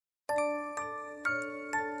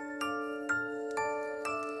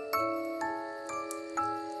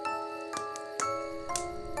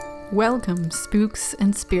Welcome, spooks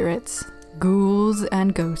and spirits, ghouls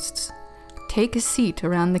and ghosts. Take a seat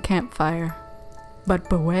around the campfire. But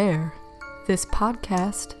beware, this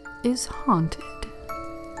podcast is haunted.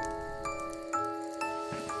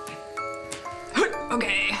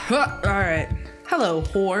 Okay. All right. Hello,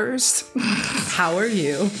 whores. How are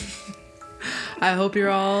you? I hope you're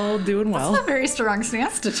all doing well. That's a very strong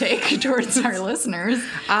stance to take towards our listeners.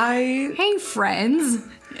 Hey, friends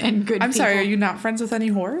and good I'm people. sorry, are you not friends with any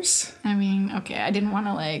whores? I mean, okay, I didn't want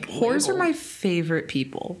to Whores are my favorite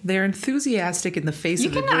people. They're enthusiastic in the face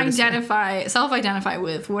of adversity. You can self-identify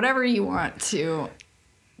with whatever you want to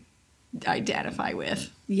identify with.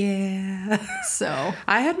 Yeah. So.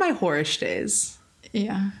 I had my whorish days.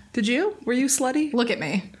 Yeah. Did you? Were you slutty? Look at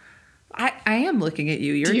me. I am looking at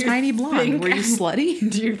you. You're a tiny blonde. Were you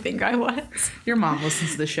slutty? Do you think I was? Your mom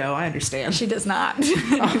listens to the show. I understand. She does not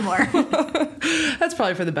anymore. That's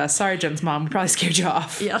probably for the best. Sorry, Jen's mom. We probably scared you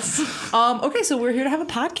off. Yes. Okay, so we're here to have a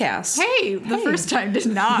podcast. Hey, the first time did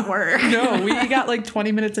not work. No, we got like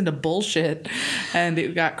 20 minutes into bullshit and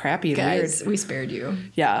it got crappy and Guys, weird. we spared you.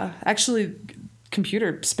 Yeah. Actually,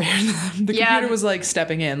 computer spared them. The computer was like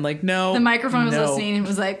stepping in, like, no. The microphone was listening and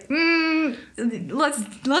was like,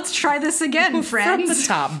 let's try this again, friends. From the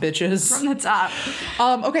top, bitches. From the top.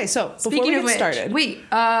 Okay, so before we get started. Wait,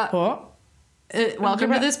 What?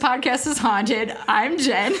 welcome to This Podcast is Haunted. I'm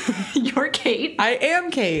Jen. You're Kate. I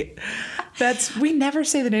am Kate. We never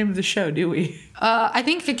say the name of the show, do we? I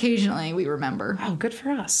think occasionally we remember. Oh, good for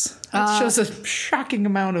us. That shows a shocking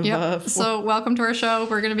amount of... So welcome to our show.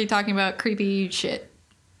 We're going to be talking about creepy shit.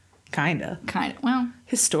 Kinda. Well.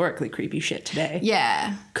 Historically creepy shit today.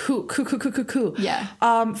 Yeah. Cool.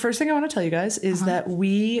 Yeah. First thing I want to tell you guys is that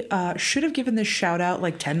we should have given this shout out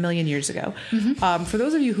like 10 million years ago. Mm-hmm. For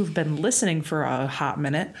those of you who've been listening for a hot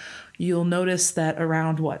minute, you'll notice that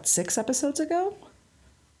around, 6 episodes ago?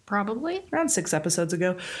 Probably. Around 6 episodes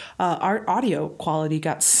ago, our audio quality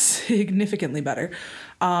got significantly better.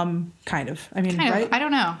 Kind of. I mean, right? I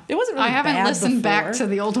don't know. It wasn't really I haven't bad listened before. back to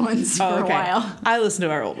the old ones for a while. I listened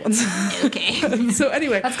to our old ones. Okay. So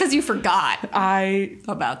anyway. That's because you forgot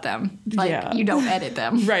about them. You don't edit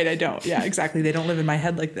them. Right, I don't. Yeah, exactly. They don't live in my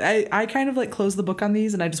head like that. I kind of like close the book on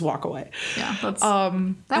these and I just walk away. Yeah,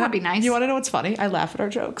 that would be nice. You want to know what's funny? I laugh at our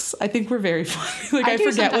jokes. I think we're very funny. I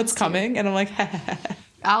forget what's coming and I'm like,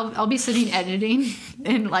 I'll be sitting editing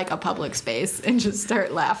in like a public space and just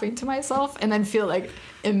start laughing to myself and then feel like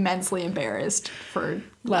immensely embarrassed for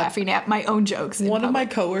laughing at my own jokes. One of my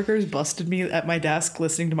coworkers busted me at my desk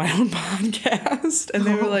listening to my own podcast and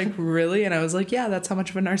they were like, really? And I was like, yeah, that's how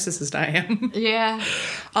much of a narcissist I am. Yeah.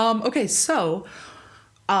 Okay, so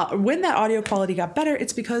when that audio quality got better,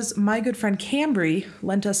 it's because my good friend Cambry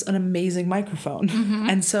lent us an amazing microphone. Mm-hmm.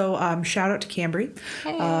 And so shout out to Cambry.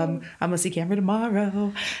 Hey. I'm going to see Cambry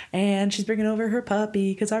tomorrow. And she's bringing over her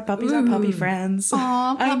puppy because our puppies are puppy friends.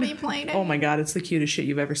 Aw, puppy playing. Oh my God, it's the cutest shit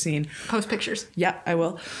you've ever seen. Post pictures. Yeah, I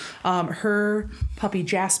will. Her puppy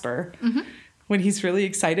Jasper. Mm-hmm. When he's really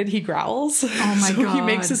excited, he growls. Oh my God. He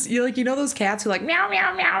makes this, you know those cats who like meow,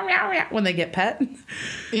 meow, meow, meow, meow when they get pet?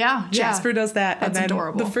 Yeah. Jasper does that. That's and then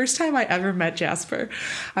adorable. The first time I ever met Jasper,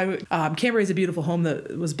 Cambry is a beautiful home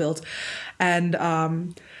that was built. And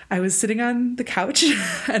I was sitting on the couch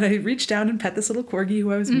and I reached down and pet this little corgi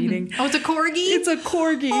who I was meeting. Oh, it's a corgi? It's a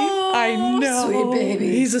corgi. Oh, I know. Sweet baby.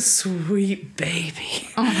 He's a sweet baby.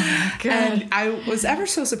 Oh my God. And I was ever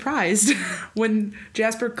so surprised when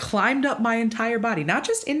Jasper climbed up my entire body, not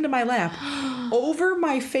just into my lap, over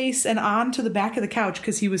my face and onto the back of the couch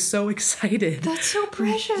because he was so excited. That's so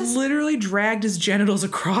precious. Literally dragged his genitals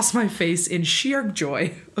across my face in sheer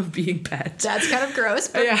joy of being pet. That's kind of gross,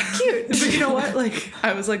 but cute. But you know what?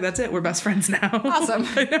 I was like, that's it. We're best friends now. Awesome.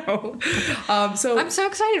 I know. So I'm so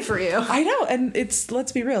excited for you. I know. And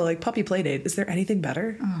let's be real, puppy play date. Is there anything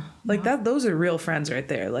better? Those are real friends right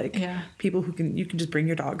there. People who you can just bring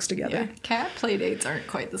your dogs together. Yeah. Cat play dates aren't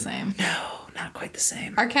quite the same. No, not quite the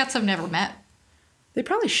same. Our cats have never met. They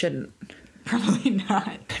probably shouldn't. Probably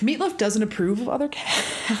not. Meatloaf doesn't approve of other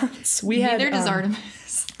cats. Neither does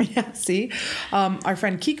Artemis. Yeah, see? Our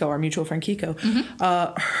friend Kiko, our mutual friend Kiko,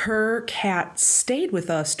 her cat stayed with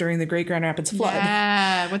us during the Great Grand Rapids flood.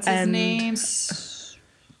 Yeah, what's his name?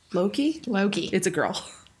 Loki? Loki. It's a girl.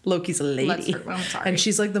 Loki's a lady. I'm sorry. And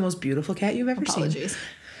she's like the most beautiful cat you've ever seen. Apologies.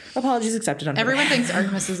 Apologies accepted on her Everyone behalf. thinks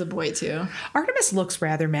Artemis is a boy too. Artemis looks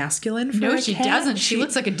rather masculine. For No, a she cat. doesn't. She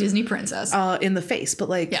looks like a Disney princess. In the face, but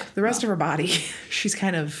like Yeah, the rest of her body, she's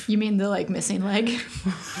kind of. You mean the like missing leg?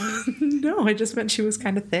 No, I just meant she was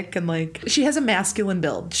kind of thick and like she has a masculine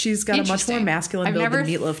build. She's got a much more Interesting. masculine I've build never than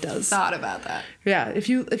Meatloaf does. Thought about that. Yeah, if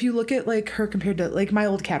you look at like her compared to like my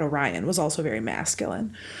old cat Orion was also very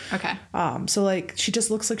masculine. Okay, So like she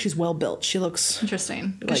just looks like she's well built. She looks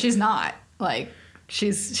interesting. Because Like- she's not like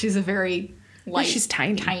she's a very light, she's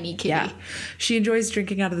tiny kitty. Yeah, she enjoys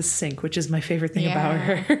drinking out of the sink, which is my favorite thing about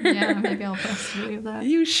her. Yeah, maybe I'll post a video of that.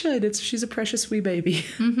 You should. She's a precious wee baby.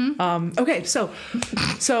 Mm-hmm. Okay, so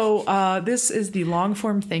this is the long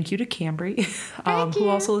form thank you to Cambry, who you.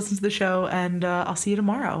 also listens to the show, and I'll see you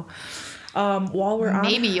tomorrow. While we're on,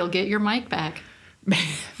 Maybe you'll get your mic back.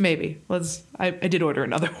 maybe I did order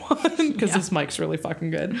another one because this mic's really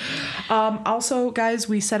fucking good. Also, guys,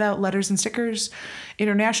 we set out letters and stickers.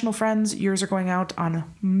 International friends, yours are going out on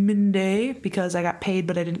Monday because I got paid,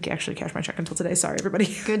 but I didn't actually cash my check until today. Sorry,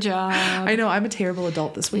 everybody. Good job. I know I'm a terrible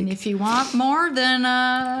adult this week. And if you want more, then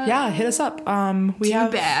Yeah, hit us up. We too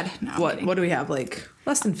have bad. No, I'm kidding. what do we have? Like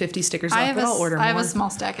less than 50 stickers I left, have but I'll order more. I have a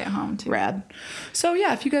small stack at home too. Rad. So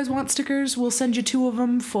yeah, if you guys want stickers, we'll send you 2 of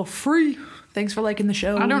them for free. Thanks for liking the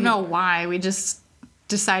show. I don't know why we just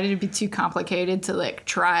decided it'd be too complicated to like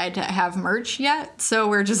try to have merch yet. So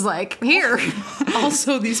we're just like, here.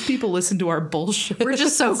 Also, these people listen to our bullshit. We're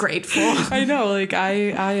just so grateful. I know, like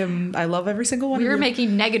I love every single one We of were you.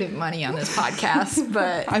 making negative money on this podcast,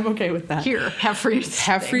 but I'm okay with that. here, have free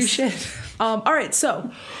Have free things. shit. All right,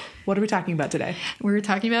 so what are we talking about today? We were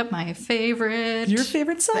talking about my favorite. Your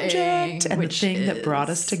favorite subject thing, and the which thing that brought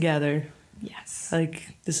us is- together. Yes. Like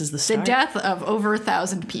this is the The start. death of over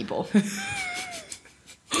 1,000 people.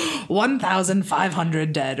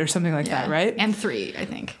 1,500 dead or something like that, right? And 3, I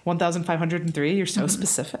think. 1,503. You're so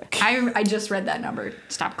specific. I just read that number.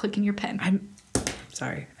 Stop clicking your pen. I'm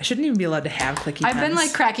sorry. I shouldn't even be allowed to have clicky I've been pens.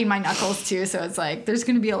 like cracking my knuckles too, so it's like there's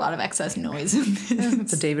going to be a lot of excess noise in this.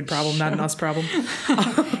 It's a David problem, not an us problem.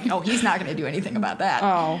 Oh, he's not going to do anything about that.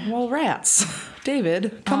 Oh, well, rats.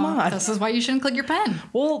 David, come on. This is why you shouldn't click your pen.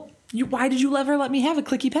 Well, why did you ever let me have a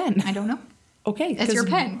clicky pen? I don't know. Okay. It's your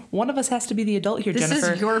 'cause pen. One of us has to be the adult here, This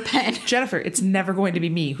Jennifer. is your pen. Jennifer, it's never going to be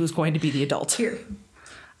me who's going to be the adult. Here.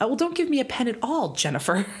 Well, don't give me a pen at all,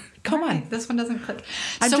 Jennifer. Come on. This one doesn't click.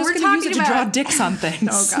 I'm so just we're going to use talking it to draw about. dicks on things.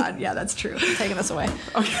 Oh God, yeah, that's true. I'm taking this away.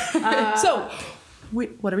 So,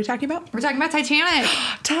 what are we talking about? We're talking about Titanic.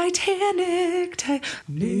 Titanic,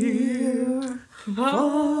 near,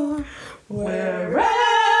 far, wherever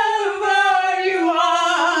you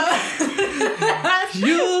are,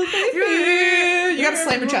 you'll be here. You gotta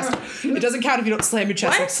slam your chest. It doesn't count if you don't slam your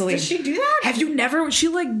chest like Celine. Did she do that? Have you never? She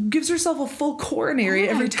like gives herself a full coronary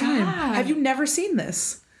Oh my every time. God. Have you never seen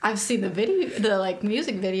this? I've seen the video, the like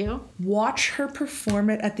music video. Watch her perform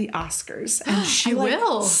it at the Oscars, and she I like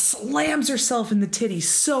will. slams herself in the titty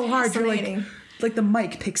so hard. You're Fascinating. like the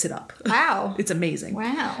mic picks it up. Wow. It's amazing.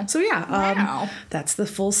 Wow. So yeah, Wow. that's the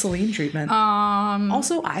full Celine treatment.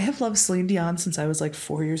 Also, I have loved Celine Dion since I was like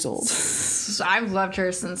 4 years old. So I've loved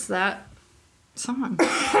her since that song.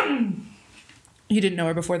 You didn't know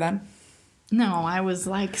her before then? No, I was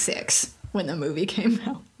like 6 when the movie came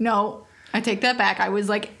out. No, I take that back. I was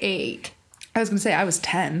like 8. I was gonna say I was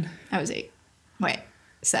 10. I was 8. Wait,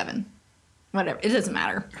 7. Whatever. It doesn't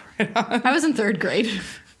matter. I was in 3rd grade.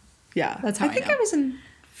 Yeah, That's how I think know. I was in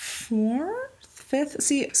 4th, 5th.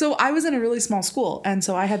 See, so I was in a really small school, and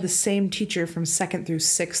so I had the same teacher from 2nd through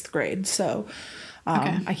 6th grade. So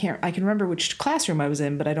Okay. I can remember which classroom I was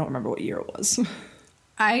in, but I don't remember what year it was.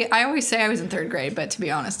 I always say I was in 3rd grade, but to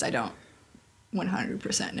be honest, I don't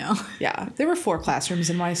 100% know. Yeah, there were 4 classrooms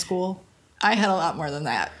in my school. I had a lot more than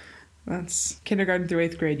that. That's kindergarten through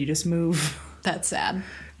 8th grade. You just move. That's sad.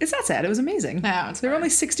 It's not sad. It was amazing. No, it's there were fine. only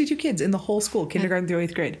 62 kids in the whole school, kindergarten through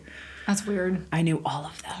 8th grade. That's weird. I knew all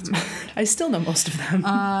of them. I still know most of them.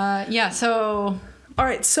 Yeah, so All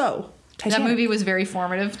right, so that Titanic. movie was very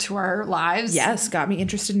formative to our lives. Yes, got me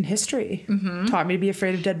interested in history. Taught me to be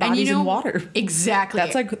afraid of dead bodies And you know, in water. Exactly.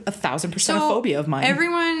 That's like 1,000% a phobia of mine.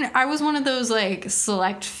 I was one of those like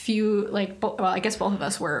select few, like, well, I guess both of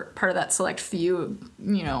us were part of that select few,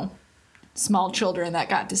 you know, small children that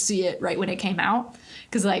got to see it right when it came out.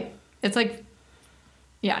 Because, like, it's like,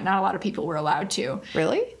 yeah, not a lot of people were allowed to.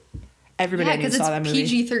 Really? Everybody Yeah, I knew because saw it's that movie.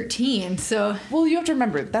 PG-13. So Well, you have to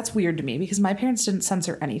remember, that's weird to me because my parents didn't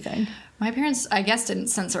censor anything. my parents, I guess, didn't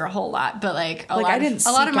censor a whole lot, but like a Like, lot I of, didn't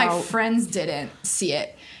a lot of seek my out- friends didn't see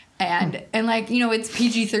it. And like, you know, it's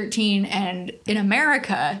PG-13, and in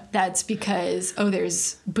America, that's because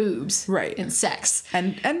there's boobs, Right. and sex.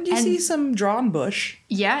 And you see some drawn bush.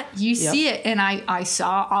 Yeah, you Yep. see it, and I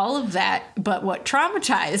saw all of that, but what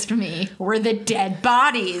traumatized me were the dead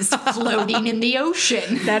bodies floating in the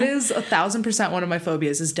ocean. That is 1,000% one of my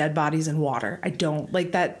phobias is dead bodies in water. I don't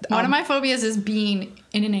like that. One of my phobias is being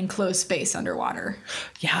in an enclosed space underwater.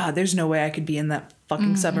 Yeah, there's no way I could be in that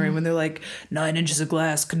fucking submarine when they're like 9 inches of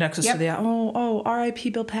glass connects us Yep. to the R.I.P.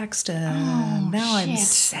 Bill Paxton. Now I'm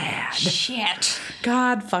sad. Shit.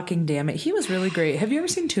 God fucking damn it. He was really great. Have you ever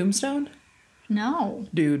seen Tombstone? No.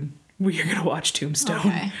 Dude, we're gonna watch Tombstone.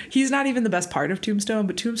 Okay. He's not even the best part of Tombstone,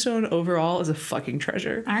 but Tombstone overall is a fucking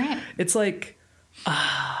treasure. All right. It's like,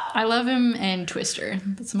 I love him in Twister.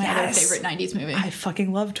 That's my other Yes. favorite 90s movie. I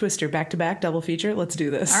fucking love Twister. Back to back, double feature. Let's do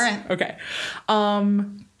this. All right. Okay.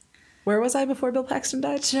 Where was I before Bill Paxton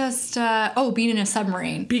died? Just being in a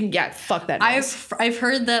submarine. Fuck that noise. I've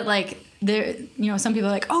heard that like there, some people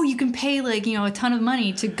are like, oh, you can pay like a ton of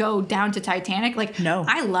money to go down to Titanic. Like, No.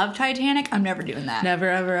 I love Titanic. I'm never doing that. Never,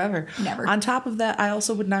 ever, ever. Never. On top of that, I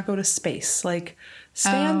also would not go to space. Like,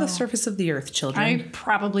 stay on the surface of the earth, children. I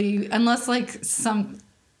probably, unless like some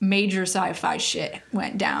major sci-fi shit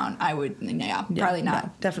went down, I would, probably not.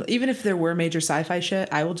 No, definitely. Even if there were major sci-fi shit,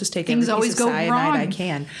 I will just take Things every piece always of go cyanide wrong. I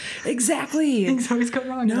can. Exactly. Things always go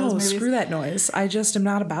wrong. in No, those movies. screw that noise. I just am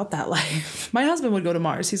not about that life. My husband would go to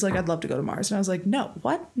Mars. He's like, I'd love to go to Mars. And I was like, no,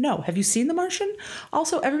 what? No. Have you seen The Martian?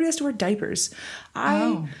 Also, everybody has to wear diapers.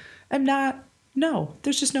 I am not, no,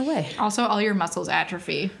 there's just no way. Also, all your muscles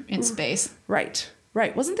atrophy in space. Right.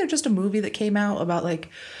 Wasn't there just a movie that came out about like,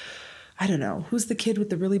 I don't know, who's the kid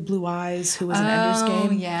with the really blue eyes who was in Ender's Oh,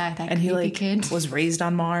 Game? yeah, that and he creepy like kid. was raised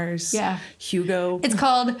on Mars. Yeah. Hugo. It's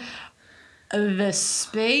called The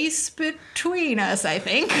Space Between Us, I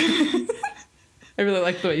think. I really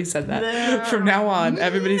like the way you said that. From now on,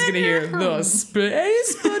 everybody's gonna hear the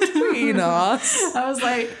space between us. I was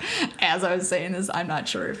like, as I was saying this, I'm not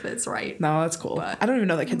sure if it's right. No, that's cool. But- I don't even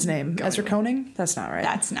know that kid's name. Ezra Koenig? That's not right.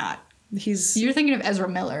 That's not. He's You're thinking of Ezra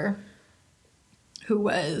Miller, who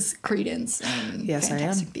was Credence in Yes, I am.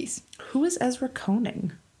 Fantastic Beasts. who is Ezra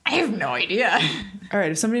Koenig? I have no idea. All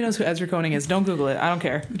right, if somebody knows who Ezra Koenig is, don't Google it. I don't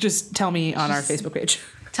care. Just tell me on our Facebook page.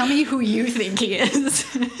 Tell me who you think he is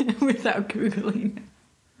without Googling.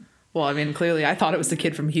 Well, I mean, clearly I thought it was the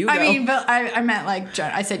kid from Hugo. I mean, but I meant like,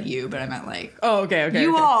 I said you, but I meant like, oh, okay.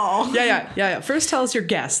 you okay. all. Yeah. First tell us your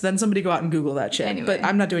guess, then somebody go out and Google that shit. Anyway, but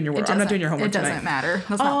I'm not doing your work. I'm not doing your homework It doesn't tonight. matter.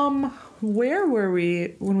 That's not- Where were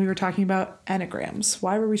we when we were talking about enneagrams?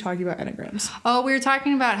 Why were we talking about enneagrams? Oh, we were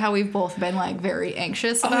talking about how we've both been like very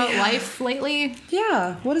anxious about yeah. life lately.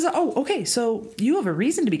 Yeah. What is it? Oh, okay. So you have a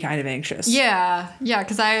reason to be kind of anxious. Yeah,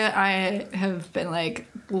 because I have been like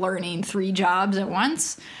learning 3 jobs at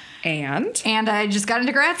once, And I just got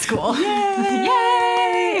into grad school.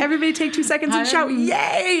 yay! Everybody take 2 seconds and shout,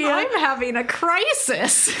 yay! I'm having a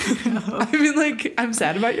crisis. I mean, like, I'm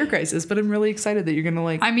sad about your crisis, but I'm really excited that you're gonna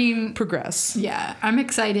like I mean, progress. yeah, I'm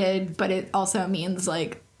excited, but it also means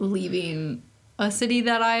like leaving a city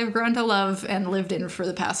that I've grown to love and lived in for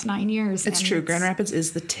the past 9 years. It's and true. Grand Rapids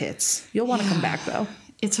is the tits. You'll want to come back though.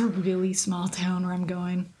 It's a really small town where I'm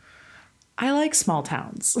going. I like small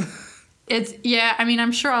towns. I mean,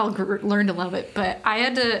 I'm sure I'll learn to love it, but I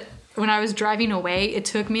had to, when I was driving away, it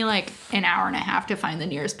took me like an hour and a half to find the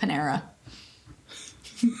nearest Panera.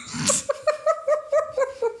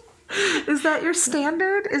 Is that your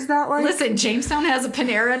standard? Is that like Listen, Jamestown has a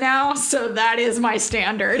Panera now, so that is my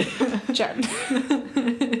standard. Jen?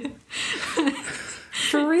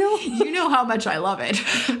 For real? You know how much I love it.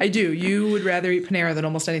 I do. You would rather eat Panera than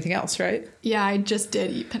almost anything else, right? Yeah, I just did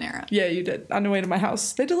eat Panera. Yeah, you did. On the way to my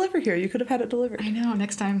house. They deliver here. You could have had it delivered. I know,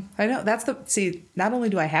 next time. I know. That's the see, not only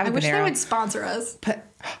do I have I a wish they Panera. would sponsor us.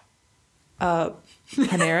 Panera.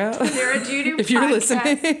 Panera, do you do If you're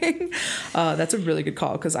podcasts? listening, that's a really good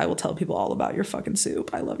call because I will tell people all about your fucking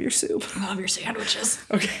soup. I love your soup. I love your sandwiches.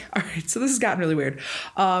 Okay, all right. So this has gotten really weird.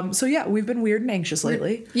 So yeah, we've been weird and anxious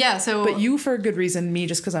lately. Yeah, so... But you for a good reason, me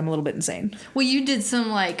just because I'm a little bit insane. Well, you did some,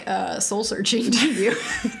 like, soul searching, didn't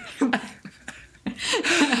you?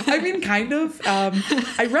 I mean, kind of.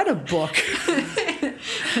 I read a book,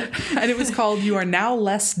 and it was called "You Are Now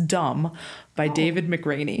Less Dumb" by David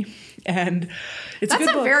McRaney, and it's That's a good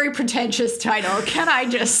a book. very pretentious title, can I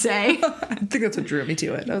just say? I think that's what drew me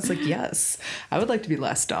to it. I was like, yes, I would like to be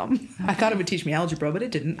less dumb. I thought it would teach me algebra, but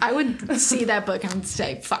it didn't. I would see that book and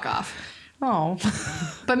say, fuck off. Oh,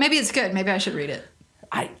 But maybe it's good. Maybe I should read it.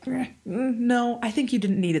 No, I think you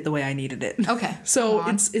didn't need it the way I needed it. Okay, So go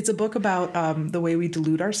on. it's a book about the way we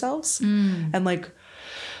delude ourselves, and like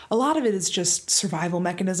a lot of it is just survival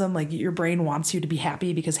mechanism. Like your brain wants you to be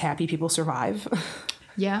happy because happy people survive.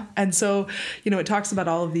 Yeah. And so, it talks about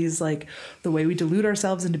all of these, like, the way we delude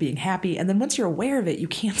ourselves into being happy. And then once you're aware of it, you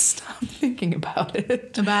can't stop thinking about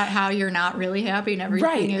it. About how you're not really happy and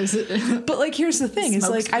everything is. But, like, here's the thing. Is,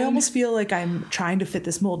 like, I Smokescreen. almost feel like I'm trying to fit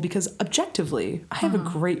this mold because objectively, I have a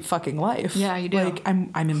great fucking life. Yeah, you do. Like,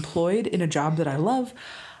 I'm employed in a job that I love.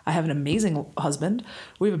 I have an amazing husband.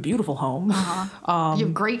 We have a beautiful home. You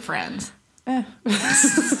have great friends. No,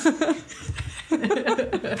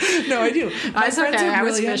 I do. That's okay. I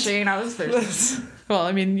was fishing. I was fishing. Well,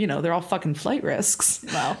 I mean, they're all fucking flight risks.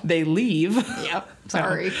 Well. They leave. Yep.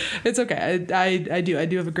 Sorry. No, it's okay. I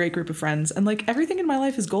do have a great group of friends, and like everything in my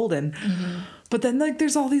life is golden. But then like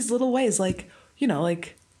there's all these little ways, like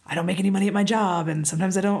like I don't make any money at my job, and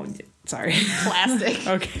sometimes I don't. Sorry. Plastic.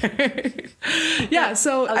 Okay. Yeah.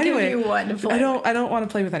 So I'll anyway, give you one to play I don't want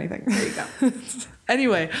to play with anything. There you go.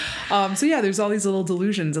 Anyway, so yeah, there's all these little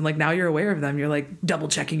delusions, and like now you're aware of them. You're like double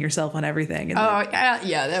checking yourself on everything. And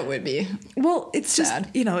yeah, that would be. well, it's just sad.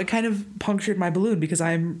 it kind of punctured my balloon because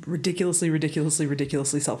I'm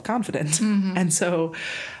ridiculously self-confident, and so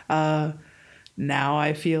now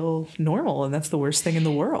I feel normal, and that's the worst thing in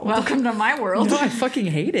the world. Welcome to my world. No, I fucking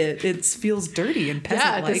hate it. It feels dirty and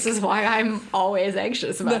peasant-like. Yeah, this is why I'm always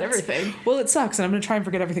anxious about everything. Well, it sucks, and I'm gonna try and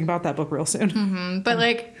forget everything about that book real soon. But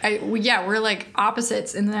like, we're like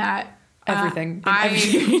opposites in that. Everything.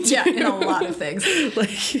 In a lot of things.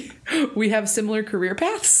 Like we have similar career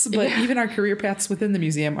paths, but even our career paths within the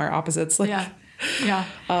museum are opposites. Like, yeah.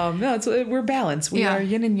 No, we're balanced. We are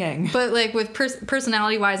yin and yang. But like with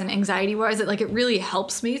personality wise and anxiety wise, it really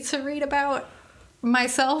helps me to read about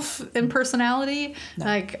myself and personality. No.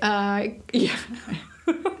 Like, I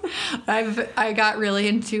got really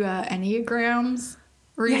into Enneagrams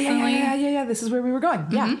recently. Yeah. This is where we were going.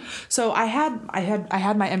 Yeah. So I had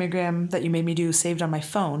my Enneagram that you made me do saved on my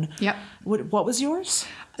phone. Yep. What was yours?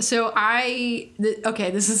 So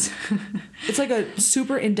this is It's like a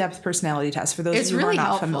super in-depth personality test for those of you who are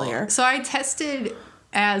not familiar. So I tested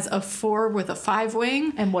as a 4 with a 5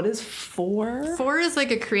 wing. And what is 4? 4 is like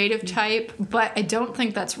a creative type, but I don't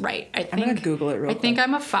think that's right. I'm gonna Google it real quick. I think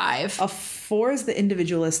I'm a 5. A 4 is the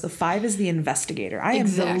individualist. The 5 is the investigator. I am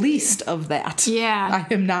the least of that. Yeah.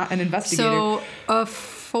 I am not an investigator. So a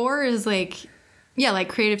 4 is like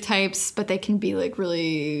creative types, but they can be like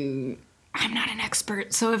really. I'm not an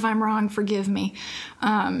expert, so if I'm wrong, forgive me.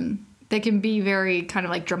 They can be very kind of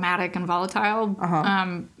like dramatic and volatile.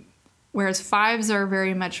 Whereas 5s are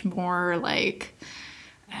very much more like,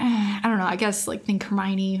 I don't know, I guess like think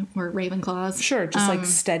Hermione or Ravenclaws. Sure, just like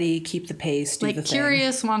steady, keep the pace, do like the thing.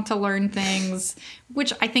 Curious, want to learn things,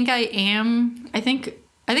 which I think I am. I think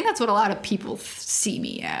that's what a lot of people see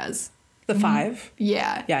me as. The 5?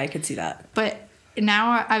 Yeah. Yeah, I could see that. But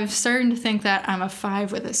now I've started to think that I'm a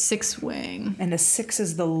 5 with a 6 wing. And a 6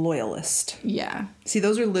 is the loyalist. Yeah. See,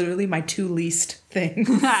 those are literally my 2 least things.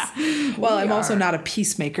 Well, I'm also not a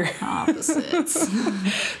peacemaker. Opposites.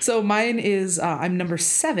 So mine is, I'm number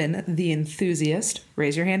 7, the enthusiast.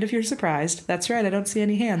 Raise your hand if you're surprised. That's right, I don't see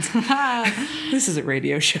any hands. This is a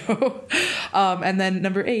radio show. And then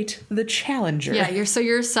number 8, the challenger. Yeah, you're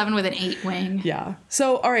 7 with an 8 wing. Yeah.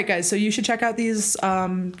 So, all right, guys. So you should check out these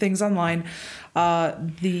things online.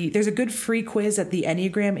 There's a good free quiz at the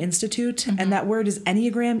Enneagram Institute, and that word is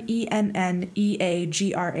Enneagram,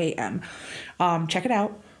 ENNEAGRAM. Check it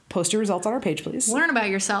out. Post your results on our page, please. Learn about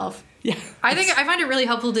yourself. Yeah. I find it really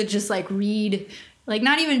helpful to just like read, like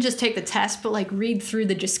not even just take the test, but like read through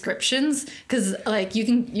the descriptions, because like you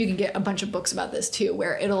can get a bunch of books about this too,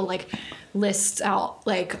 where it'll like list out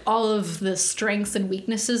like all of the strengths and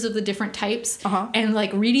weaknesses of the different types, and like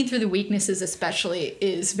reading through the weaknesses especially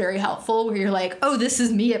is very helpful, where you're like, oh, this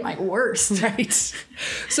is me at my worst. Right.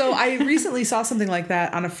 So I recently saw something like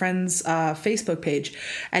that on a friend's Facebook page,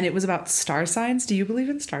 and it was about star signs. Do you believe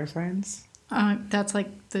in star signs? That's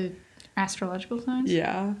like the astrological signs.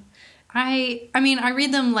 Yeah. I mean, I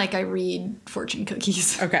read them like I read fortune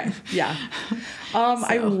cookies. Okay, yeah.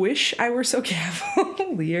 I wish I were so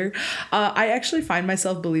cavalier. I actually find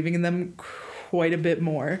myself believing in them quite a bit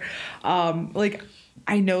more. Like,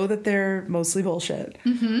 I know that they're mostly bullshit.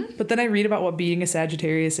 But then I read about what being a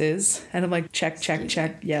Sagittarius is, and I'm like, check.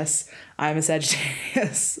 Yes, I'm a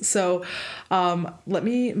Sagittarius. So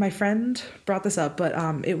my friend brought this up, but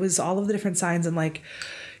it was all of the different signs and like,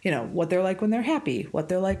 what they're like when they're happy, what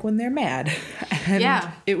they're like when they're mad. And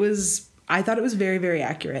I thought it was very, very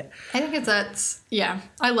accurate. I think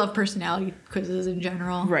I love personality quizzes in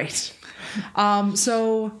general. Right.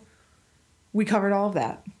 So we covered all of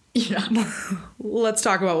that. Yeah. Let's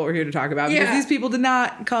talk about what we're here to talk about, because these people did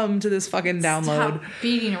not come to this fucking download. Stop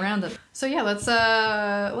beating around them. So yeah, let's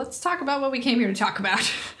talk about what we came here to talk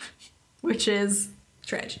about, which is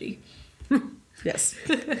tragedy. Yes.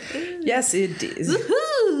 Yes, it is.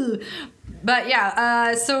 Woohoo! But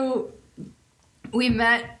yeah, so we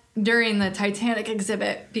met during the Titanic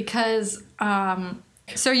exhibit because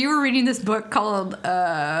so you were reading this book called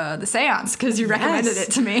The Seance because you recommended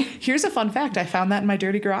it to me. Here's a fun fact. I found that in my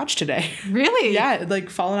dirty garage today. Really? Yeah, it like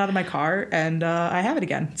fallen out of my car, and I have it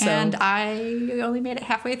again. So. And I only made it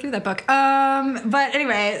halfway through that book. But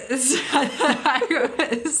anyway,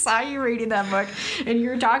 I saw you reading that book, and you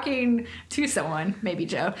were talking to someone, maybe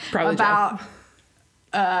Joe, Probably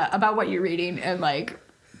about what you're reading and like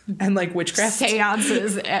witchcraft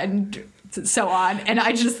seances and so on. And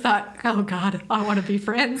I just thought, oh God, I want to be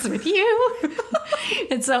friends with you.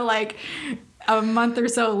 And so like a month or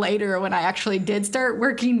so later, when I actually did start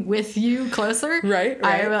working with you closer, right.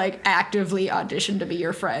 I like actively auditioned to be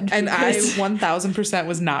your friend. And I 1000%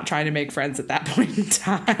 was not trying to make friends at that point in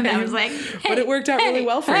time. And I was like, hey, but it worked out really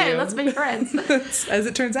well for you. Let's be friends. As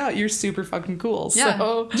it turns out, you're super fucking cool. Yeah.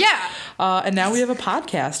 So yeah. And now we have a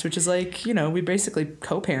podcast, which is like, we basically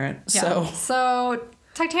co-parent. Yeah. So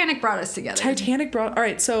Titanic brought us together. All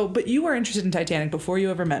right. So, but you were interested in Titanic before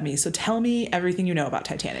you ever met me. So tell me everything you know about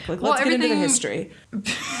Titanic. Like, let's get into the history.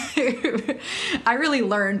 I really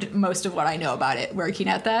learned most of what I know about it working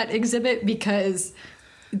at that exhibit because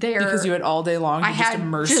you had all day long to just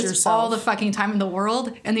immerse yourself. All the fucking time in the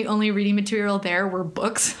world, and the only reading material there were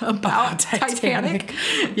books about Titanic.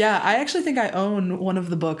 Yeah, I actually think I own one of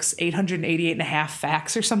the books, 888 and a half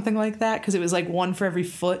facts or something like that, because it was like one for every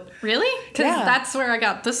foot. Really? Because Yeah. that's where I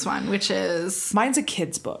got this one, which is... Mine's a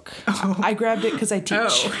kid's book. I grabbed it because I teach.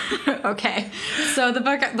 Oh, okay. So the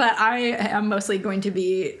book that I am mostly going to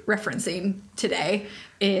be referencing today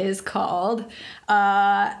is called...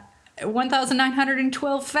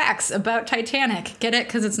 1,912 Facts About Titanic. Get it?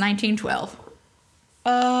 Because it's 1912.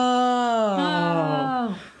 Oh.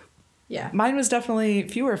 Yeah. Mine was definitely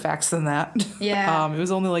fewer facts than that. Yeah. It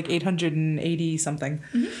was only like 880 something.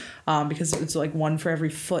 Mm-hmm. Because it's like one for every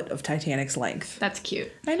foot of Titanic's length. That's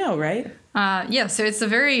cute. I know, right? Yeah, so it's a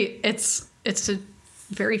very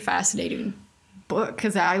fascinating book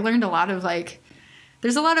because I learned a lot of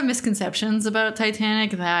there's a lot of misconceptions about Titanic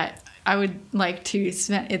that I would like to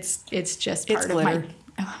spend. It's just part of glitter.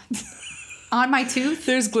 my on my tooth.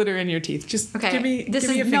 There's glitter in your teeth. Just Okay. give me a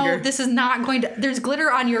finger. No, this is not going to. There's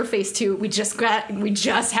glitter on your face too. We just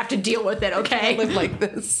have to deal with it. Okay. I live like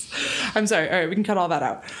this. I'm sorry. All right, we can cut all that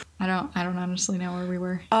out. I don't honestly know where we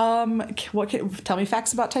were. Tell me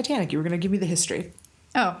facts about Titanic. You were gonna give me the history.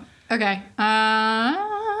 Oh, okay.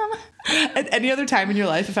 At any other time in your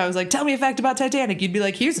life, if I was like, tell me a fact about Titanic, you'd be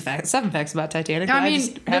like, here's 7 facts about Titanic. I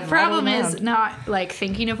mean, the problem is not like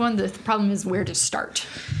thinking of one. The problem is where to start.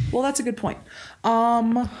 Well, that's a good point.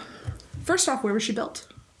 First off, where was she built?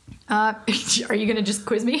 Are you going to just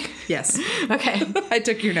quiz me? Yes. Okay. I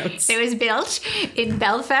took your notes. It was built in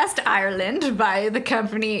Belfast, Ireland by the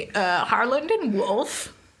company Harland and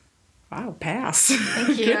Wolff. Wow, pass.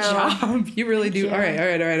 Thank you. Good job. You really do. you. All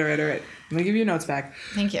right. Let me give you your notes back.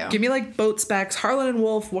 Thank you. Give me like boat specs. Harland and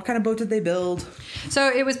Wolff. What kind of boat did they build? So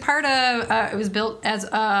it was part of. It was built as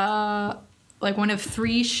like one of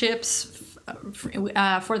 3 ships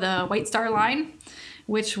for the White Star Line,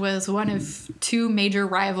 which was one of 2 major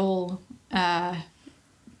rival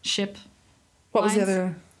ship. What lines. was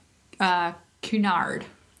the other? Cunard.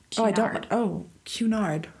 Oh, I don't. Oh,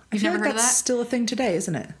 Cunard. I You've feel never like heard of that's that? still a thing today,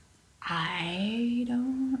 isn't it? I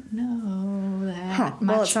don't know that Huh.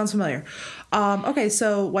 much. Well, it sounds familiar. Okay,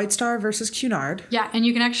 so White Star versus Cunard. Yeah, and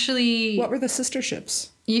you can actually What were the sister ships?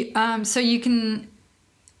 so you can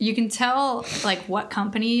tell like what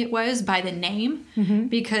company it was by the name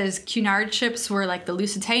because Cunard ships were like the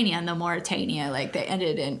Lusitania and the Mauretania, like they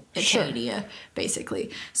ended in Itania basically.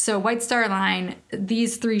 So White Star Line,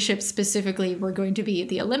 these 3 ships specifically were going to be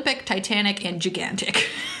the Olympic, Titanic, and Gigantic.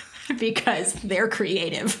 Because they're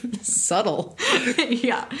creative. Subtle.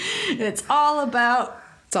 Yeah. It's all about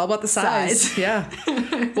the size. Size. Yeah.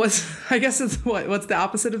 What's the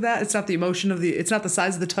opposite of that? It's not the emotion of it's not the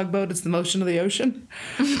size of the tugboat, it's the motion of the ocean.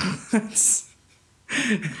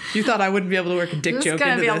 You thought I wouldn't be able to work a dick joke into this. There's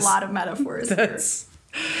going to be a lot of metaphors here.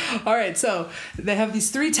 All right, so they have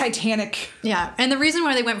these 3 Titanic. Yeah, and the reason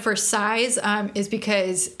why they went for size is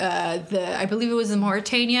because I believe it was the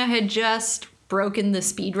Mauretania had just broken the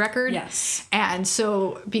speed record. Yes. And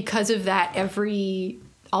so because of that,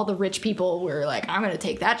 all the rich people were like, I'm going to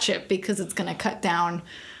take that ship because it's going to cut down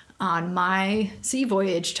on my sea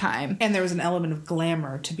voyage time. And there was an element of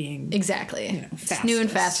glamour to being Exactly. Fastest. New and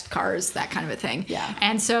fast cars, that kind of a thing. Yeah.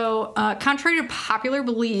 And so contrary to popular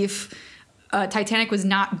belief, Titanic was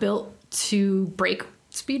not built to break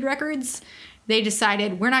speed records. they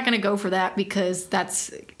decided we're not going to go for that because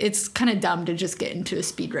it's kind of dumb to just get into a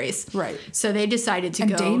speed race. Right. So they decided to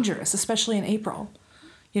And go. dangerous, especially in April.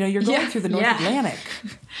 You're going through the North Atlantic.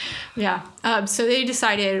 Yeah. So they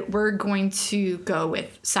decided we're going to go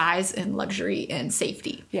with size and luxury and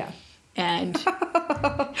safety. Yeah. And it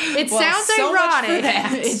Well, sounds so much for ironic.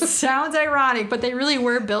 that. It sounds ironic, but they really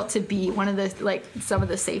were built to be one of the some of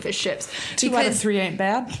the safest ships. 2 out of 3 ain't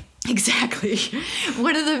bad. Exactly.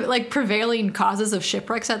 One of the prevailing causes of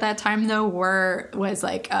shipwrecks at that time though was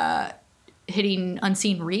hitting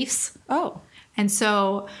unseen reefs. Oh. And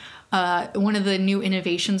so one of the new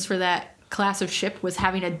innovations for that class of ship was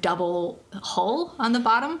having a double hull on the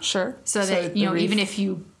bottom. Sure. So that, the reef- even if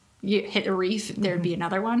you hit a reef, there'd be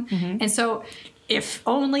another one. And so if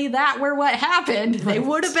only that were what happened, they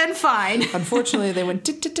would have been fine. Unfortunately, they went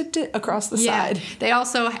across the side. They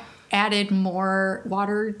also added more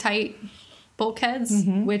watertight bulkheads,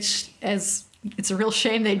 which it's a real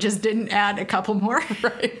shame they just didn't add a couple more.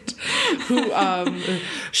 Right.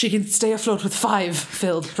 She can stay afloat with 5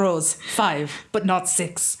 filled rows. 5, but not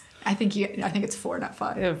 6. I think it's 4, not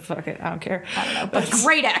 5. Yeah, fuck it. I don't care. I don't know, but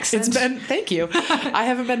great accent. Thank you. I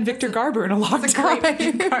haven't been Victor Garber in a long time.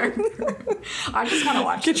 I just want to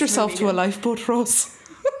watch. Get this yourself movie to a again. lifeboat, Rose.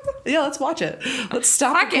 Yeah, let's watch it. Let's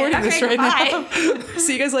stop Fuck it. recording this Okay, right now.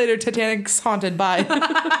 See you guys later. Titanic's haunted. Bye.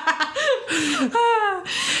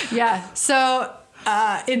 Yeah. So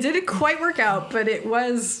it didn't quite work out, but it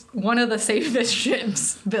was one of the safest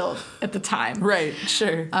ships built at the time. Right.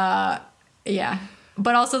 Sure. Yeah.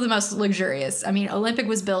 But also the most luxurious. I mean, Olympic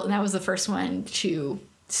was built, and that was the first one to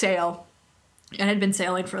sail. And had been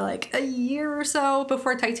sailing for like a year or so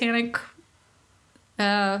before Titanic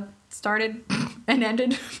started and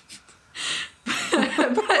ended.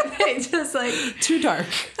 But they just Too dark.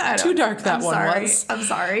 I don't Too know. dark that I'm one sorry. was. I'm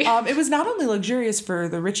sorry. It was not only luxurious for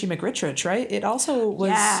the Richie McRich, right? It also was,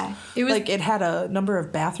 Yeah, it was- it had a number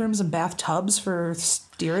of bathrooms and bathtubs for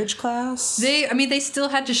steerage class. They still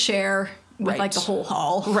had to share with Right. the whole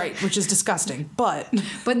hall, Right, which is disgusting, but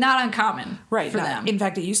but not uncommon right for now, them. in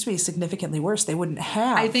fact, it used to be significantly worse. They wouldn't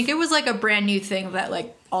have. I think it was a brand new thing that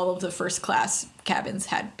all of the first class cabins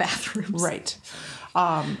had bathrooms. Right,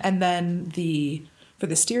 and then for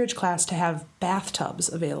the steerage class to have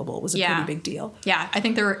bathtubs available was a pretty big deal. Yeah, I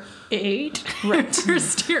think there were 8 for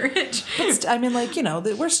steerage. I mean,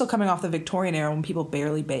 we're still coming off the Victorian era when people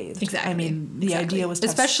barely bathed. Exactly. I mean, the idea was to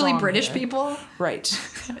have especially strong British hair. people. Right.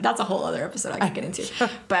 That's a whole other episode I could get into.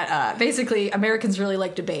 But basically, Americans really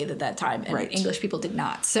liked to bathe at that time, and Right. English people did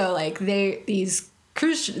not. So these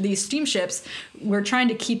steamships were trying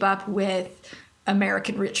to keep up with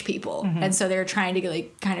American rich people, and so they're trying to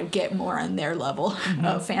kind of get more on their level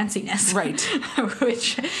of fanciness, Right.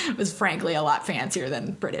 which was frankly a lot fancier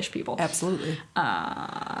than British people. Absolutely.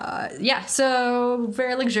 Yeah, so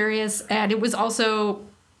very luxurious, and it was also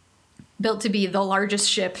built to be the largest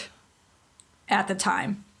ship at the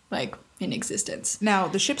time, in existence. Now,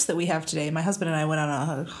 the ships that we have today, my husband and I went on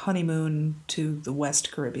a honeymoon to the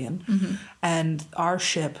West Caribbean, and our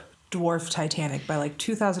ship dwarfed Titanic by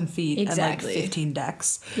 2,000 feet Exactly. and 15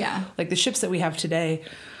 decks. Yeah. The ships that we have today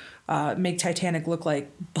make Titanic look like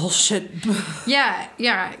bullshit. Yeah,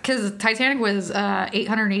 because Titanic was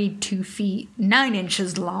 882 feet 9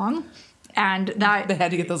 inches long, and that They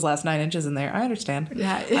had to get those last 9 inches in there. I understand.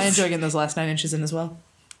 Yeah, I it's- enjoy getting those last 9 inches in as well.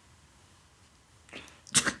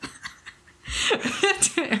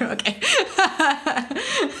 okay.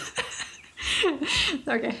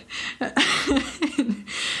 Okay.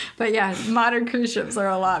 But yeah, modern cruise ships are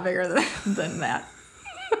a lot bigger than that.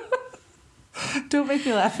 Don't make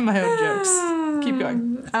me laugh at my own jokes. Keep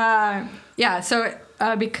going. Yeah, so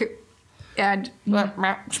and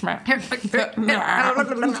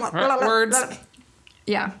Words.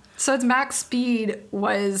 yeah, so its max speed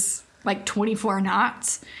was 24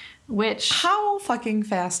 knots, which How fucking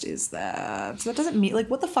fast is that? That doesn't mean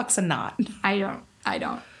what the fuck's a knot? I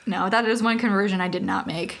don't know. That is one conversion I did not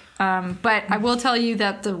make. But I will tell you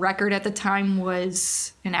that the record at the time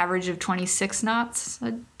was an average of 26 knots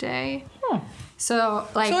a day. So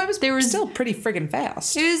So it was still pretty friggin'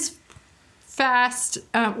 fast. it was fast,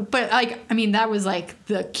 but that was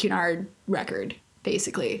the Cunard record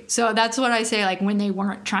basically. So that's what I say when they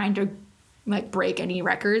weren't trying to break any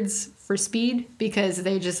records for speed, because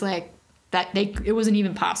they just it wasn't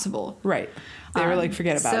even possible. Right. They were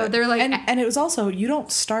forget about so it. they're and it was also, you don't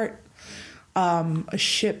start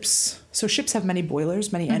ships. So ships have many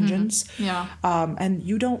boilers, many engines. Yeah. And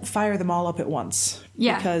you don't fire them all up at once.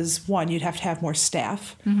 Yeah. Because 1, you'd have to have more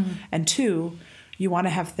staff. And 2, you want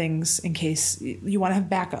to have things in case you want to have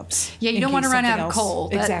backups. Yeah, you in don't want to case run something out of else- coal.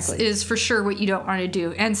 That Exactly. is for sure what you don't want to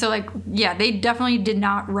do. And so, like, yeah, they definitely did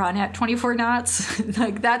not run at 24 knots.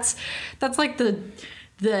 Like, that's like the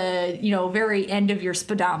very end of your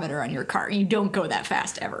speedometer on your car. You don't go that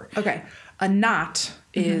fast ever. Okay. A knot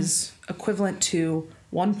is equivalent to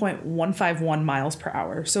 1.151 miles per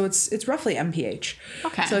hour. So it's roughly mph.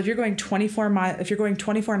 Okay. So if you're going 24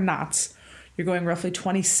 knots, you're going roughly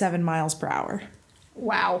 27 miles per hour.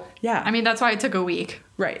 Wow. Yeah. I mean, that's why it took a week.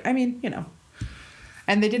 Right. I mean,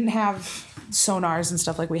 and they didn't have sonars and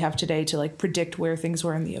stuff like we have today to like predict where things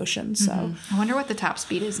were in the ocean. So I wonder what the top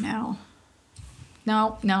speed is now.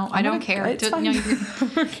 No, I don't care. It's fine. No,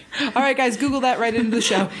 you're- All right, guys, Google that right into the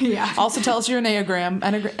show. Yeah. Also tell us your Enneagram.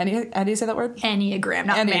 How do you say that word? Enneagram,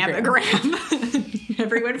 not Enneagram. mammogram.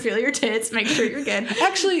 Everyone feel your tits. Make sure you're good.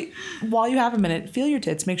 Actually, while you have a minute, feel your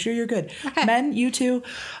tits. Make sure you're good. Okay. Men, you too.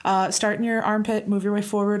 Start in your armpit, move your way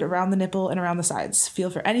forward around the nipple and around the sides. Feel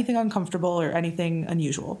for anything uncomfortable or anything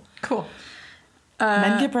unusual. Cool.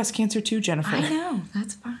 Men get breast cancer too, Jennifer. I know.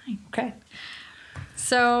 That's fine. Okay.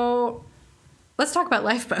 So let's talk about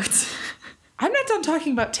lifeboats. I'm not done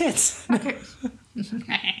talking about tits.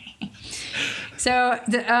 So,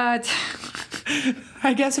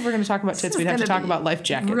 I guess if we're going to talk about tits, we'd have to gonna talk be about life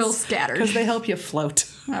jackets. real scattered. Because they help you float.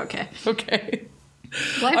 okay. Okay.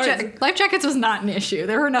 Life jackets was not an issue.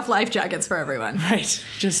 There were enough life jackets for everyone. Right.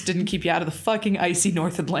 Just didn't keep you out of the fucking icy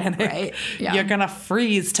North Atlantic. Right, yeah. You're going to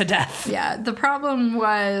freeze to death. Yeah, the problem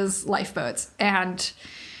was lifeboats. And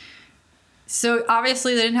so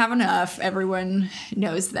obviously they didn't have enough. Everyone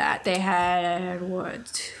knows that. They had,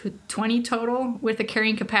 20 total with a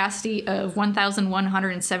carrying capacity of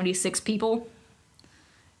 1,176 people.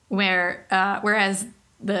 Whereas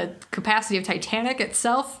the capacity of Titanic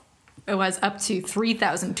itself, it was up to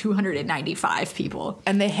 3,295 people.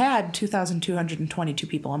 And they had 2,222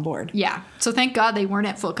 people on board. Yeah. So thank God they weren't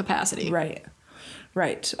at full capacity. Right.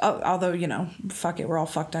 Right. Although, fuck it. We're all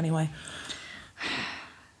fucked anyway.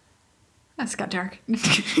 That's got dark.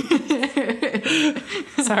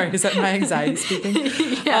 Sorry, is that my anxiety speaking?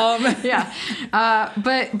 Yeah.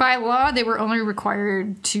 But by law, they were only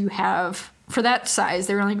required to have, for that size,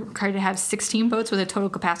 they were only required to have 16 boats with a total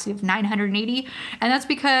capacity of 980. And that's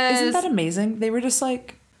because... Isn't that amazing? They were just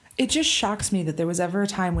like... It just shocks me that there was ever a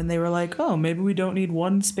time when they were like, oh, maybe we don't need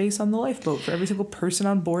one space on the lifeboat for every single person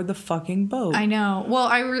on board the fucking boat. I know. Well,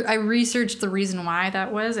 I researched the reason why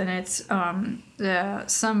that was, and it's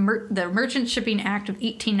the Merchant Shipping Act of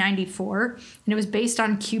 1894, and it was based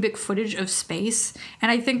on cubic footage of space.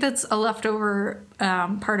 And I think that's a leftover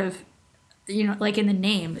part of, like in the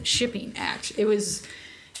name, Shipping Act. It was,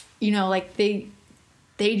 like they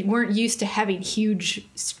weren't used to having huge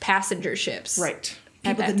passenger ships. Right.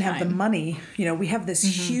 At People that didn't have the time. money. We have this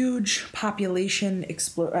huge population,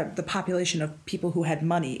 the population of people who had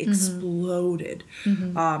money exploded.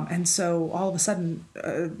 And so all of a sudden,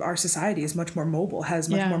 our society is much more mobile, has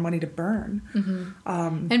much more money to burn.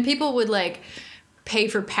 And people would pay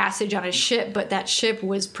for passage on a ship, but that ship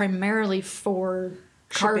was primarily for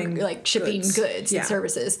Shipping shipping goods Yeah. and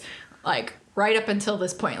services. Right up until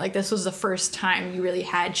this point, this was the first time you really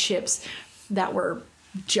had ships that were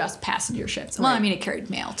just passenger ships. Well, Right. I mean, it carried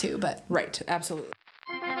mail too, but Right, absolutely.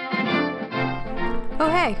 Oh,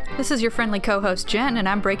 hey, this is your friendly co host Jen, and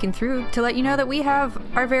I'm breaking through to let you know that we have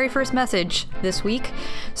our very first message this week.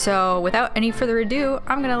 So, without any further ado,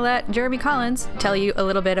 I'm going to let Jeremy Collins tell you a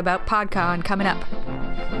little bit about PodCon coming up.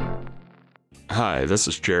 Hi, this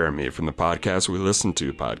is Jeremy from the Podcast We Listen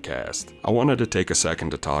To podcast. I wanted to take a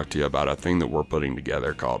second to talk to you about a thing that we're putting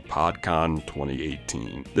together called PodCon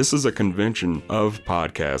 2018. This is a convention of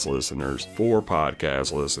podcast listeners, for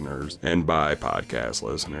podcast listeners, and by podcast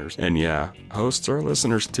listeners. And yeah, hosts are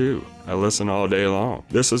listeners too. I listen all day long.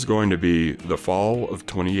 This is going to be the fall of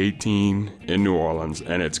 2018 in New Orleans,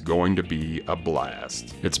 and it's going to be a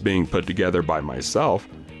blast. It's being put together by myself,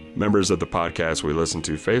 members of the Podcast We Listen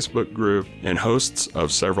To Facebook group, and hosts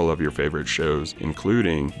of several of your favorite shows,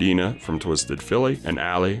 including Dina from Twisted Philly and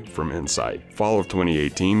Allie from Insight. Fall of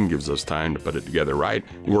 2018 gives us time to put it together right.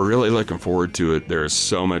 We're really looking forward to it. There is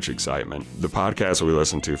so much excitement. The Podcast We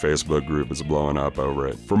Listen To Facebook group is blowing up over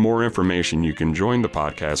it. For more information, you can join the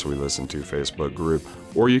Podcast We Listen To Facebook group,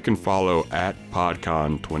 or you can follow at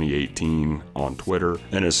PodCon 2018 on Twitter.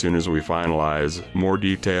 And as soon as we finalize more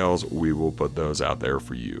details, we will put those out there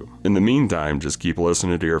for you. In the meantime, just keep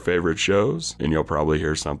listening to your favorite shows, and you'll probably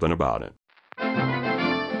hear something about it.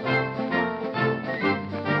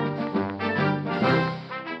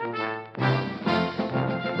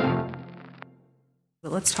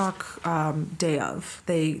 But let's talk day of.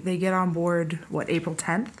 They get on board, April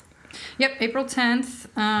 10th? Yep, April 10th.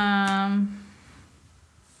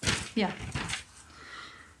 Yeah.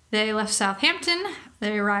 They left Southampton.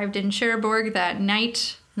 They arrived in Cherbourg that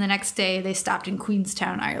night. And the next day, they stopped in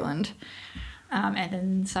Queenstown, Ireland, and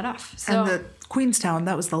then set off. So, And the Queenstown,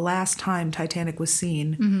 that was the last time Titanic was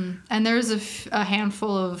seen. and there's a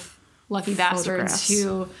handful of lucky bastards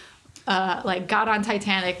who got on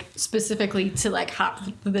Titanic specifically to hop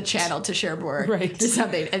the channel to Cherbourg Right. or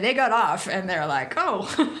something, and they got off, and they're like, "Oh,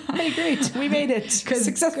 Hey, great, we made it!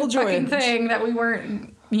 Successful good fucking joy." thing that we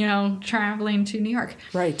weren't, traveling to New York."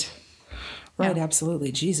 Right,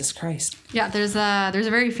 absolutely. Jesus Christ. Yeah, there's a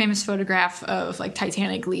very famous photograph of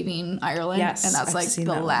Titanic leaving Ireland, Yes, and that's I've seen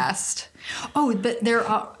the that one. last. Oh, but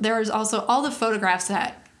there's also all the photographs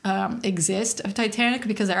that exist of Titanic,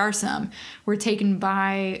 because there are some, were taken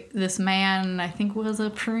by this man, I think was a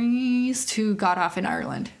priest, who got off in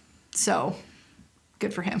Ireland. So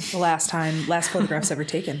good for him. The last photographs ever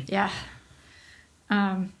taken. Yeah.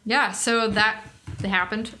 So that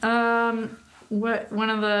happened. One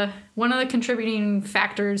of the contributing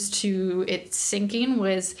factors to it sinking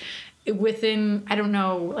was within, I don't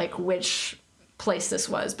know which place this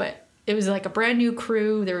was, but it was a brand new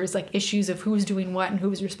crew. There was issues of who was doing what and who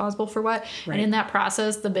was responsible for what. Right. And in that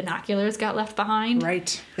process, the binoculars got left behind.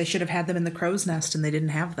 Right. They should have had them in the crow's nest, and they didn't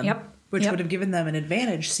have them. Yep. Which Yep. would have given them an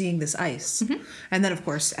advantage seeing this ice. Mm-hmm. And then, of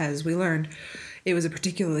course, as we learned, it was a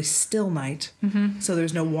particularly still night, so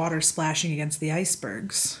there's no water splashing against the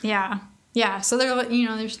icebergs. Yeah. Yeah. So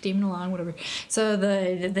they're steaming along, whatever. So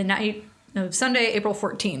the night of Sunday, April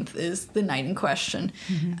 14th is the night in question,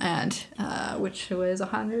 and which was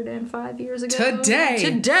 105 years ago.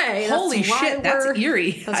 Today. Holy That's why shit, that's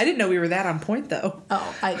eerie. I didn't know we were that on point, though.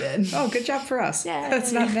 Oh, I did. Oh, good job for us. Yay.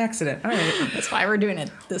 That's not an accident. All right. That's why we're doing it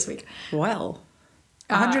this week. Well,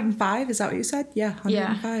 105, is that what you said? Yeah,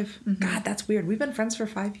 105. Yeah. God, that's weird. We've been friends for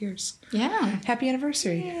 5 years. Yeah. Happy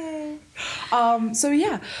anniversary.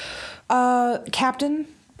 Captain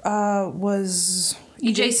was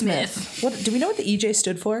E.J. Smith. What do we know what the EJ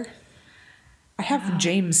stood for? I have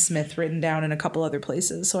James Smith written down in a couple other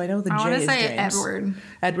places, so I know the I J want to is say James. Edward.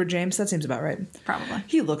 Edward James, that seems about right. Probably.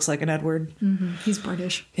 He looks like an Edward. He's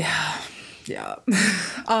British. Yeah.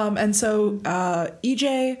 And so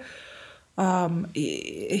EJ,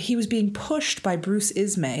 he was being pushed by Bruce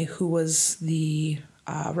Ismay, who was the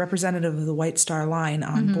representative of the White Star Line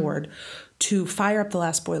on board, to fire up the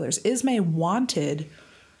last boilers. Ismay wanted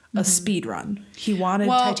a speed run. He wanted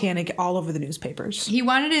Titanic all over the newspapers. He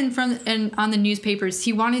wanted on the newspapers.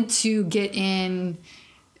 He wanted to get in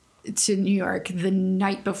to New York the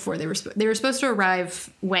night before they were supposed to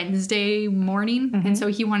arrive Wednesday morning, and so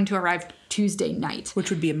he wanted to arrive Tuesday night, Which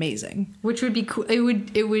would be amazing. which would be cool.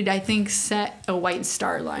 It would I think set a White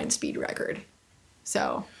Star Line speed record.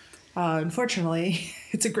 So Unfortunately,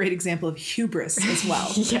 it's a great example of hubris as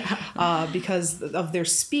well. Because of their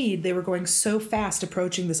speed, they were going so fast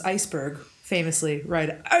approaching this iceberg, famously,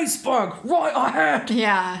 right? Iceberg, right ahead!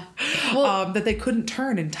 yeah. That they couldn't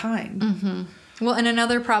turn in time. Well, and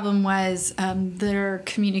another problem was their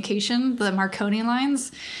communication, the Marconi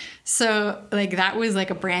lines. So that was a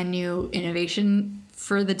brand new innovation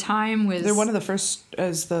for the time. They're one of the first they're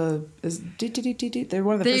one of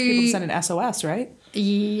the first people to send an SOS, right?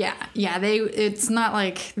 Yeah. It's not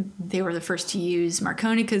like they were the first to use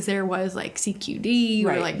Marconi, because there was CQD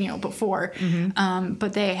Right. or before,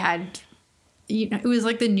 but they had, it was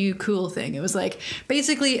the new cool thing. It was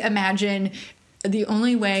basically imagine the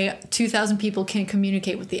only way 2,000 people can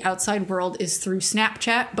communicate with the outside world is through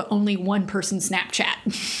Snapchat, but only one person Snapchat.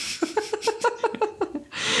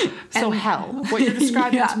 So hell. What you're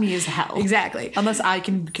describing Yeah. to me is hell. Exactly. Unless I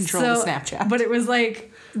can control the Snapchat. But it was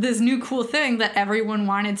this new cool thing that everyone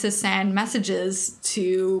wanted to send messages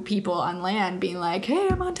to people on land, being like, "Hey,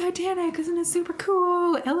 I'm on Titanic, isn't it super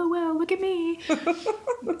cool? LOL, look at me."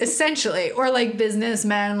 Essentially. Or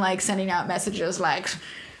businessmen sending out messages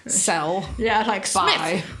Sell. yeah, Buy.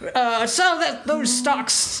 Smith, sell those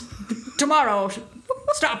stocks tomorrow.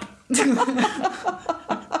 Stop.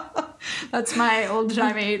 That's my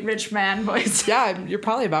old-timey rich man voice. Yeah, you're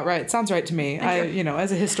probably about right. It sounds right to me.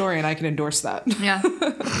 As a historian, I can endorse that. Yeah.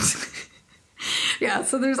 Yeah,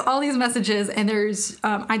 so there's all these messages, and there's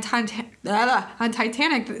on Titanic,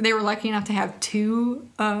 they were lucky enough to have 2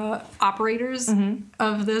 operators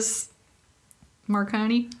of this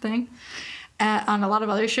Marconi thing. On a lot of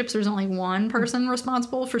other ships, there's only one person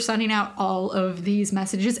responsible for sending out all of these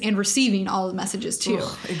messages and receiving all the messages too.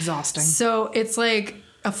 Ugh, exhausting. So it's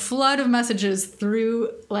a flood of messages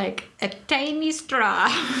through a tiny straw,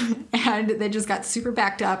 and they just got super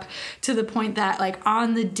backed up to the point that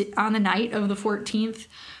on the night of the 14th,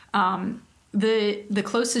 the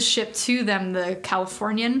closest ship to them, the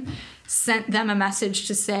Californian, sent them a message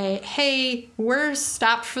to say, hey, we're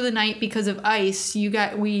stopped for the night because of ice.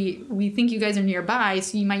 We think you guys are nearby,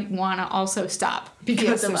 so you might want to also stop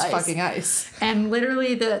because of ice. Fucking ice. And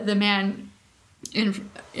literally the man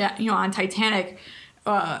on Titanic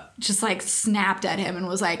just like snapped at him and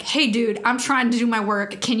was like, hey dude, I'm trying to do my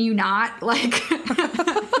work, can you not? Like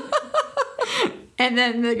and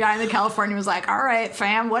then the guy in the California was like, all right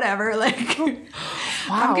fam, whatever. Like wow.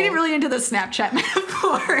 I'm getting really into the Snapchat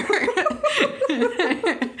metaphor.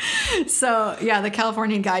 So yeah, the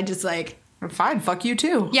Californian guy just like, fine, fuck you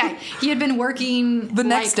too. yeah, he had been working The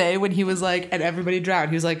next day when he was like, and everybody drowned,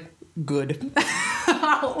 he was like, good.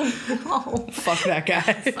 oh, no. Fuck that guy.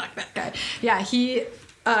 Fuck that guy. Yeah, he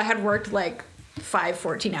had worked like 5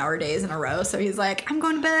 14-hour days in a row, so he's like, I'm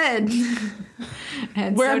going to bed.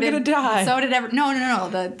 And Where I'm gonna die. So did no,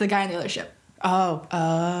 the guy on the other ship. Oh.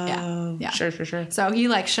 Yeah. Sure. So he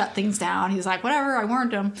like shut things down. He's like, whatever, I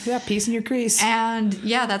warned him. Yeah, peace in your crease. And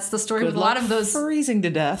yeah, that's the story Good with a lot luck of those. freezing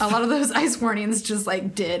to death. A lot of those ice warnings just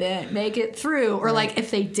like didn't make it through, or like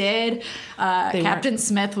if they did, Captain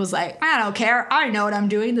Smith was like, I don't care, I know what I'm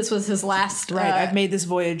doing. This was his last. Right, I've made this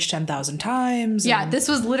voyage 10,000 times. Yeah, and- this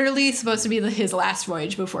was literally supposed to be his last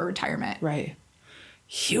voyage before retirement. Right.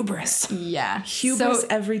 Hubris. Yeah, Hubris so,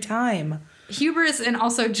 every time. hubris, and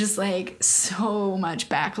also just like so much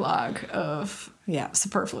backlog of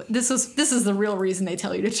superfluous. This is the real reason they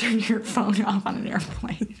tell you to turn your phone off on an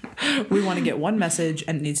airplane. We want to get one message,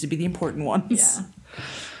 and it needs to be the important ones.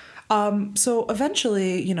 Yeah. So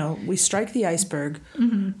eventually, we strike the iceberg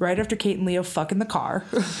right after Kate and Leo fuck in the car.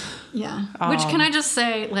 Yeah. Which, can I just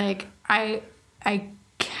say, like, I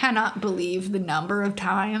cannot believe the number of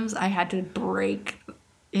times I had to break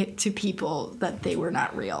it to people that they were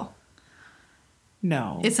not real.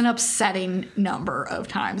 No. It's an upsetting number of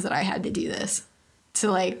times that I had to do this. To,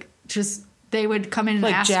 like, just, they would come in and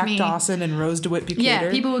like ask Jack me. Dawson and Rose DeWitt Bucater.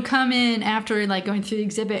 Yeah, people would come in after, like, going through the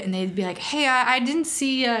exhibit, and they'd be like, hey, I didn't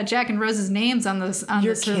see Jack and Rose's names on the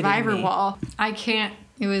You're survivor kidding me. wall. I can't.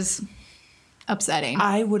 It was upsetting.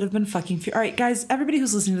 I would have been fucking All right, guys, everybody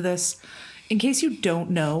who's listening to this, in case you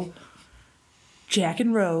don't know, Jack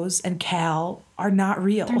and Rose and Cal are not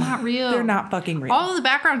real. They're not real. They're not fucking real. All of the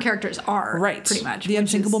background characters are, right. pretty much. The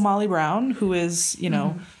unsinkable Molly Brown, who is,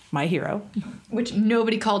 my hero. Which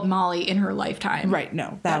nobody called Molly in her lifetime. Right,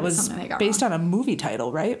 no. That was something they got based wrong. on a movie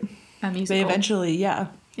title, right? A musical. They eventually, yeah.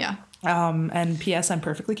 Yeah. And P.S. I'm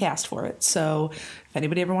perfectly cast for it. So if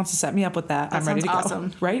anybody ever wants to set me up with that, I'm ready to sounds go.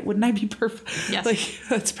 awesome. Right? Wouldn't I be perfect? Yes. Like,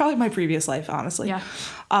 that's probably my previous life, honestly. Yeah.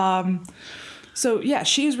 So yeah,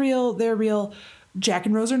 she's real. They're real. Jack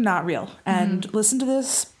and Rose are not real. And listen to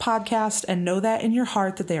this podcast and know that in your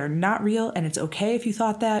heart that they are not real. And it's okay if you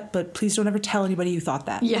thought that, but please don't ever tell anybody you thought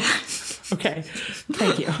that. Yeah. Okay.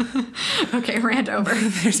 Thank you. Okay, rant over.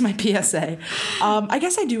 There's my PSA. I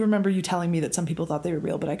guess I do remember you telling me that some people thought they were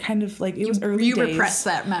real, but I kind of like, it was early You days. repressed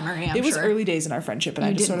that memory, I'm It was sure. early days in our friendship, and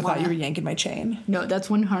I just sort of didn't thought you wanna- were yanking my chain. No, that's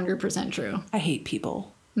 100% true. I hate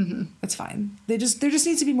people. It's fine. There just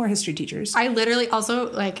needs to be more history teachers. I literally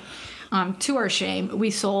also, like, to our shame, we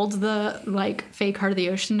sold the, like, fake Heart of the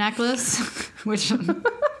Ocean necklace, which,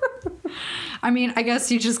 I mean, I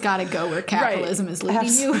guess you just gotta go where capitalism is leading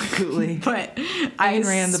Absolutely. you. But I Ayn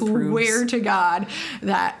Rand swear approves. to God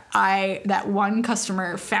that one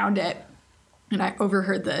customer found it, and I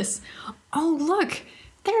overheard this. Oh, look,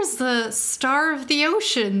 there's the Star of the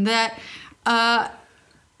Ocean that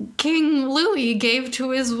King Louis gave to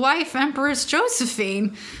his wife, Empress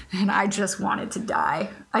Josephine, and I just wanted to die.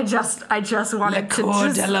 I just wanted to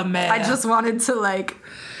Cour de la Mer. I just wanted to, like,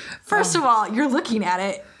 first of all, you're looking at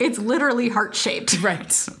it, it's literally heart-shaped.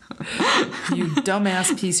 Right. You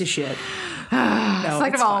dumbass piece of shit. No,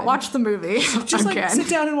 Second of all, fine. watch the movie. Just like again. sit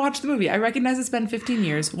down and watch the movie. I recognize it's been 15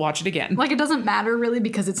 years. Watch it again. Like, it doesn't matter really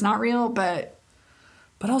because it's not real, but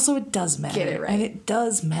But also it does matter. Get it right. And it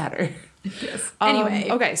does matter. yes. Anyway.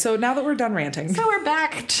 Okay, so now that we're done ranting, So we're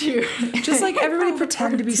back to just like everybody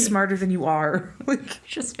pretend to be smarter than you are. Like,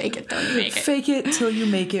 just fake it, don't make it. fake it till you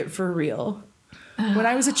make it for real. When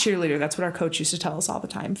I was a cheerleader, that's what our coach used to tell us all the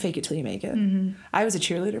time. Fake it till you make it. I was a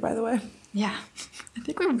cheerleader, by the way. Yeah. I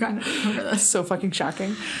think we've gone over this. So fucking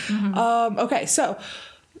shocking. Okay, so.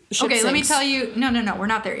 ship Okay, let me sinks. tell you. No, we're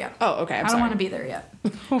not there yet. Oh, okay. I'm I don't sorry. want to be there yet.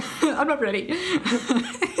 I'm not ready.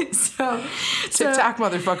 so TikTok,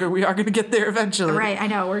 motherfucker. We are going to get there eventually. right, I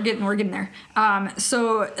know we're getting there.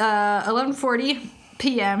 11:40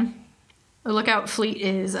 p.m. The lookout fleet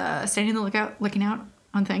is standing in the lookout, looking out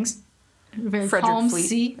on things. Very Frederick calm Fleet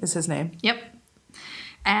sea. is his name. Yep.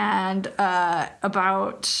 And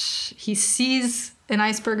he sees an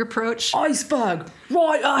iceberg approach. Iceberg,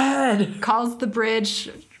 right ahead. Calls the bridge.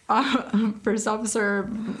 First officer,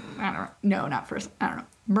 I don't know. No, not first. I don't know.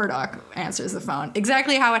 Murdoch answers the phone.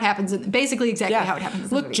 Exactly how it happens. Basically exactly how it happens in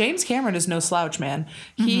the Look, movie. James Cameron is no slouch, man.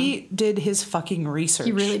 He did his fucking research.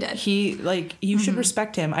 He really did. He, like, you should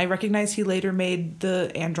respect him. I recognize he later made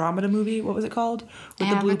the Andromeda movie. What was it called? With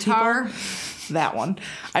the blue Avatar. people? That one.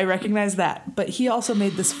 I recognize that. But he also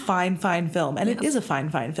made this fine, fine film. And it is a fine,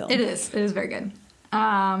 fine film. It is. It is very good.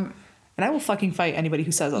 And I will fucking fight anybody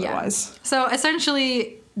who says otherwise. So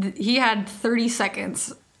essentially, he had 30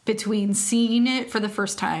 seconds between seeing it for the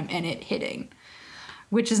first time and it hitting,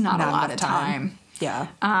 which is not a lot enough of time. Yeah.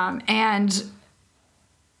 And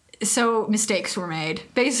so mistakes were made.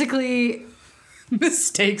 Basically,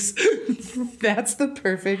 Mistakes. That's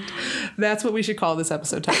what we should call this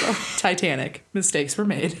episode title. Titanic. Mistakes were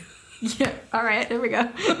made. yeah. All right, there we go.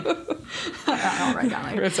 I'll write down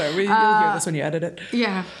later. Sorry, you'll hear this when you edit it.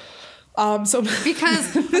 Yeah. So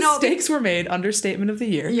Because mistakes were made. Understatement of the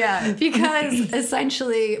year. Yeah, because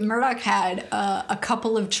essentially Murdoch had a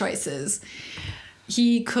couple of choices.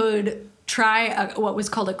 He could try what was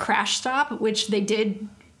called a crash stop, which they did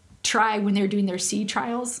try when they were doing their sea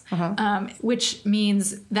trials, which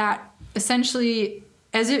means that essentially,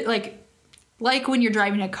 as it like when you're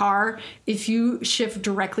driving a car, if you shift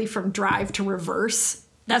directly from drive to reverse,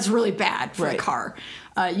 that's really bad for a car.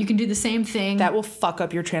 You can do the same thing. That will fuck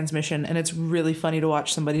up your transmission, and it's really funny to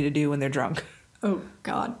watch somebody to do when they're drunk. Oh,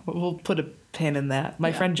 God. We'll put a pin in that.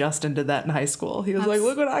 My friend Justin did that in high school. He was like,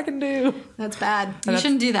 look what I can do. That's bad. You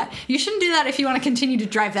shouldn't do that. You shouldn't do that if you want to continue to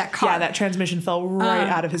drive that car. Yeah, that transmission fell right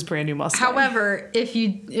out of his brand new Mustang. However, if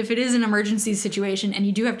it is an emergency situation and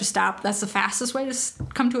you do have to stop, that's the fastest way to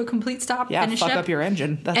come to a complete stop. Yeah, in a fuck ship. up your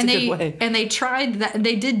engine. That's a good way. And they tried that.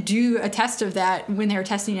 They did do a test of that when they were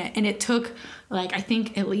testing it, and it took I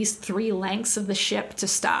think at least 3 lengths of the ship to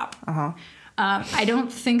stop. I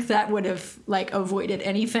don't think that would have avoided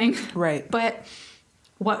anything. Right. But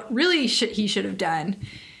what really he should have done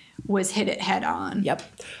was hit it head on. Yep.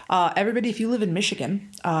 Everybody, if you live in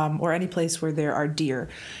Michigan or any place where there are deer,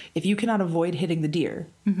 if you cannot avoid hitting the deer,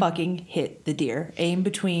 fucking hit the deer. Aim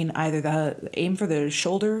between aim for the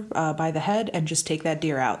shoulder by the head and just take that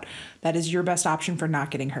deer out. That is your best option for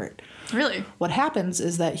not getting hurt. Really? What happens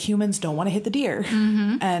is that humans don't want to hit the deer.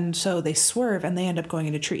 And so they swerve and they end up going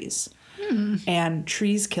into trees. And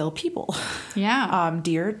trees kill people. Yeah.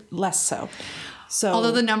 Deer, less so. So,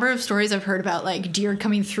 although the number of stories I've heard about deer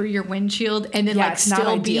coming through your windshield and then it's not still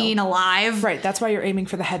ideal. being alive. Right, that's why you're aiming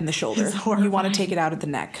for the head and the shoulder. It's horrifying. You want to take it out at the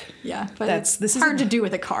neck. Yeah, but this it's is hard to do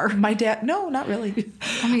with a car. My dad, no, not really.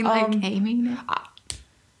 I mean, aiming it.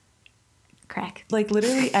 Crack.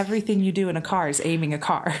 Literally everything you do in a car is aiming a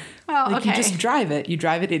car. Oh, okay. You just drive it. You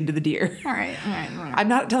drive it into the deer. All right. I'm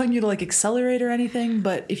not telling you to accelerate or anything,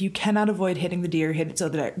 but if you cannot avoid hitting the deer, hit it so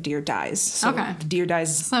the deer dies. So Okay. the deer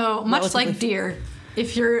dies. So much like deer,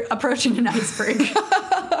 if you're approaching an iceberg,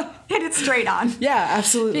 hit it straight on. Yeah,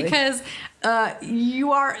 absolutely. Because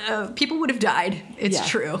people would have died. It's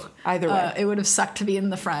true. Either way. It would have sucked to be in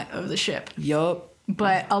the front of the ship. Yup.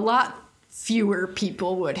 But a lot fewer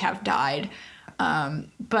people would have died. And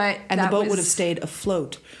the boat would have stayed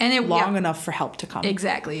afloat long enough for help to come.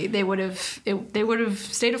 Exactly. They would have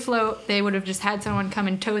stayed afloat. They would have just had someone come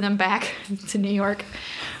and tow them back to New York.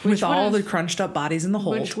 With all the crunched up bodies in the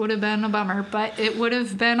hold. Which would have been a bummer, but it would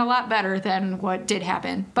have been a lot better than what did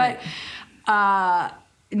happen. But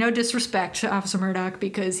no disrespect to Officer Murdoch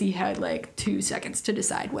because he had 2 seconds to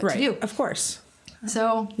decide what to do. Of course.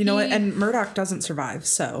 So you know what? And Murdoch doesn't survive,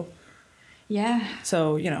 so... Yeah.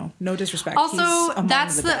 So, no disrespect. Also,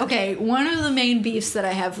 that's one of the main beefs that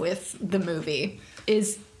I have with the movie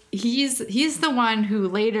is he's the one who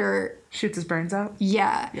later shoots his brains out?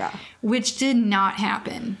 Yeah. Yeah. Which did not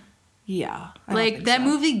happen. Yeah. That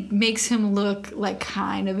movie makes him look like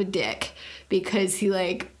kind of a dick because he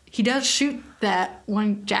does shoot that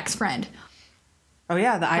one Jack's friend. Oh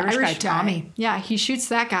yeah, the Irish guy, Tommy. Yeah, he shoots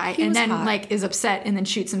that guy and then is upset and then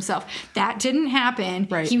shoots himself. That didn't happen.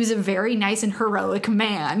 Right. He was a very nice and heroic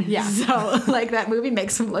man. Yeah. So that movie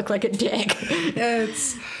makes him look like a dick.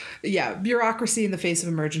 Bureaucracy in the face of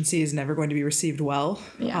emergency is never going to be received well.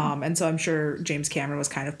 Yeah. And so I'm sure James Cameron was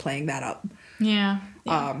kind of playing that up. Yeah.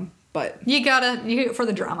 But you gotta for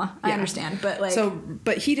the drama. I understand, but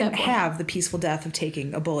but he didn't have the peaceful death of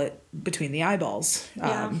taking a bullet between the eyeballs.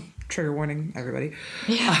 Yeah. Trigger warning, everybody.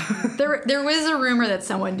 Yeah. There was a rumor that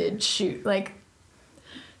someone did shoot.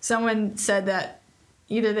 Someone said that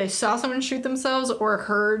either they saw someone shoot themselves or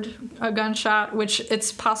heard a gunshot, which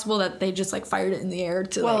it's possible that they just fired it in the air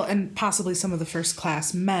to and possibly some of the first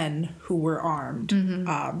class men who were armed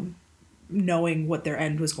knowing what their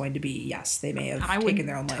end was going to be, yes, they may have taken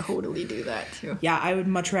their own life. Totally do that too. Yeah, I would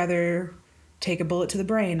much rather take a bullet to the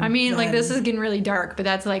brain. I mean, like, than- this is getting really dark, but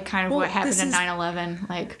that's like kind of Well, what happened this in is- 9/11.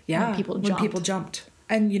 Like, yeah, when people jumped.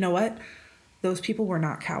 And you know what? Those people were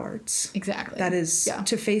not cowards. Exactly. That is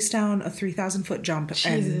to face down a 3,000-foot jump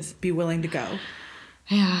Jesus. and be willing to go.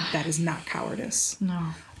 Yeah. That is not cowardice. No.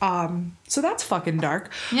 So that's fucking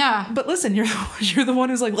dark. Yeah. But listen, you're the one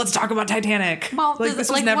who's like, let's talk about Titanic. Well, like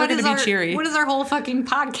this was never what going is to be our- cheery. What is our whole fucking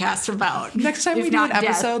podcast about? Next time If we do an not death?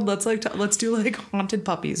 episode, let's do like haunted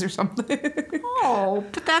puppies or something. Oh,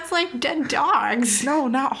 but that's like dead dogs. No,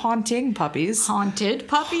 not haunting puppies. Haunted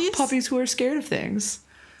puppies? Puppies who are scared of things.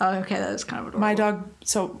 Oh, okay, that is kind of adorable. My dog,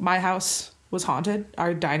 so my house was haunted.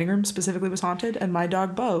 Our dining room specifically was haunted. And my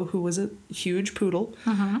dog, Bo, who was a huge poodle,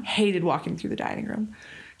 hated walking through the dining room.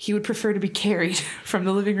 He would prefer to be carried from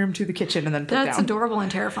the living room to the kitchen and then put That's down. adorable and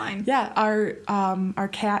terrifying. Yeah, our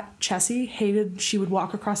cat, Chessie, hated, she would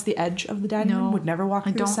walk across the edge of the dining room, would never walk I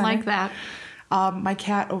through the don't center. like that. My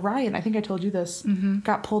cat, Orion, I think I told you this,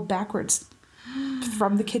 got pulled backwards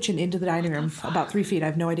from the kitchen into the dining room about 3 feet. I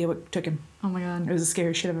have no idea what took him. Oh my god. It was the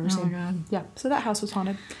scariest shit I've ever seen. my God. Yeah, so that house was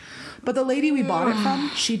haunted. But the lady we bought it from,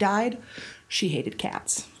 she died. She hated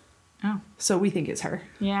cats. Oh. So we think it's her.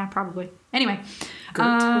 Yeah, probably. Anyway. Gert.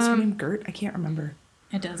 What's her name? Gert? I can't remember.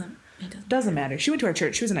 It doesn't. It doesn't. Doesn't matter. She went to our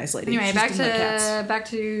church. She was a nice lady. Anyway, She just didn't like cats. back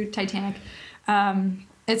to Titanic.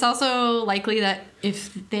 It's also likely that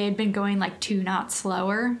if they had been going like 2 knots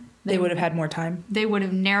slower, They would have had more time. they would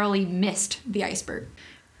have narrowly missed the iceberg,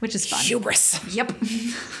 which is fun. Hubris. Yep.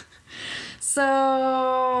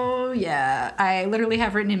 So yeah, I literally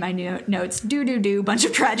have written in my notes, bunch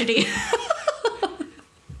of tragedy.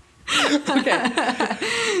 Okay.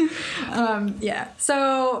 Yeah.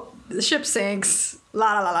 So the ship sinks.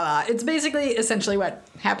 La la la la la. It's basically essentially what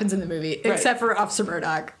happens in the movie, except for Officer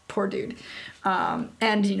Murdoch, poor dude,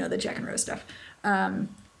 and you know the Jack and Rose stuff.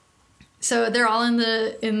 So they're all in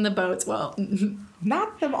the boats. Well,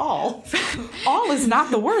 Not them all. All is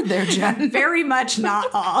not the word there, Jen. very much not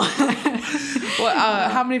all. Well,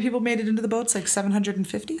 how many people made it into the boats? Like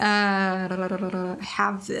 750?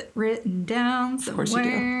 Have it written down somewhere. Of course you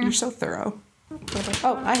do. You're so thorough.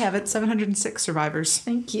 Oh, I have it. 706 survivors.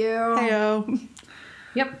 Thank you. Heyo.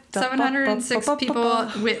 Yep, 706 people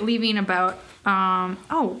leaving about. I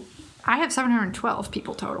have 712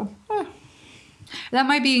 people total. That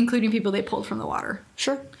might be including people they pulled from the water.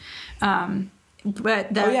 Sure.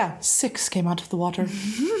 But that, Oh yeah, 6 came out of the water.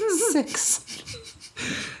 6.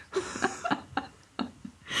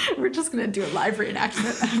 we're just gonna do a live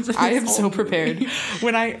reenactment. I am so prepared.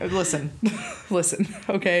 When I listen,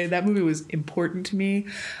 okay, that movie was important to me.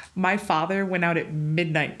 My father went out at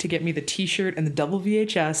midnight to get me the T-shirt and the double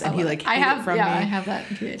VHS, and he like hid it from me. I have that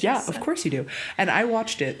VHS. Yeah, of course you do. And I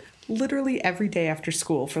watched it literally every day after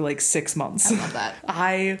school for like 6 months. I love that.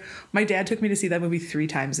 My dad took me to see that movie 3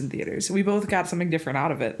 times in theaters. We both got something different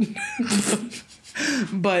out of it.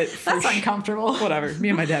 But That's uncomfortable. whatever. Me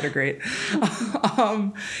and my dad are great.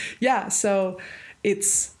 Yeah, so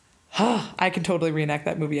it's I can totally reenact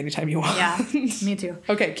that movie anytime you want. Yeah, me too.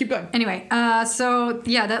 Okay, keep going. Anyway, so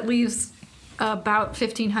yeah, that leaves about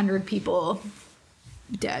 1,500 people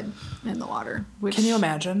dead in the water. Which, Can you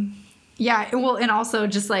imagine? Yeah, well, and also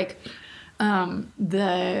just like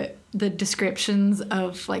the descriptions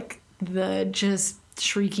of like the just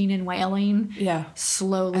shrieking and wailing, Yeah.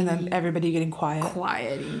 slowly And then everybody getting quiet.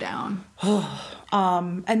 quieting down.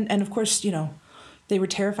 And of course, you know, they were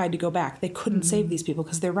terrified to go back. They couldn't save these people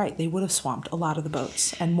because they're right. They would have swamped a lot of the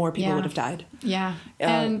boats and more people Yeah. would have died. Yeah,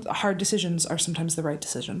 and Hard decisions are sometimes the right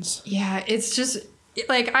decisions. yeah, it's just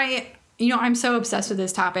like I'm so obsessed with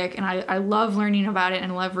this topic, and I love learning about it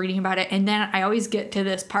and love reading about it, and then I always get to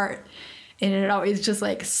this part, and it always just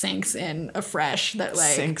like sinks in afresh that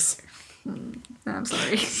like Sinks. I'm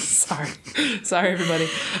sorry. Sorry, everybody.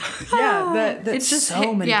 Yeah, that It's just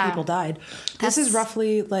so many yeah. people died. This is That's-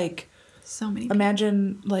 roughly like, So many.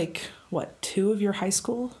 imagine like, what, 2 of your high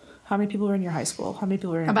school? How many people were in your high school? How many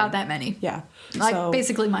people were in About that many. Yeah. Like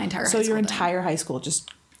basically my entire So high school your died. entire high school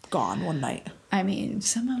just gone one night. I mean,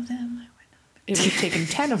 some of them. It would have taken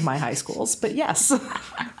 10 of my high schools, but yes.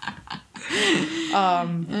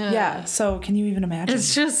 Yeah, so can you even imagine?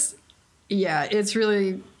 It's just, yeah, it's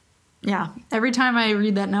really, yeah. Every time I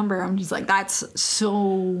read that number, I'm just like, that's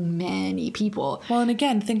so many people. Well, and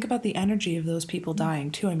again, think about the energy of those people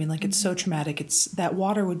dying too. I mean, like, it's so traumatic. It's that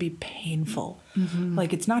water would be painful.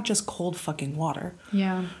 Like, it's not just cold fucking water.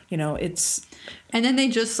 Yeah. You know, it's And then they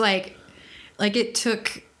just like it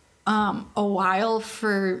took a while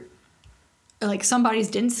for, like, some bodies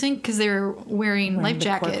didn't sink because they were wearing life the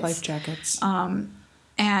cork jackets. life jackets.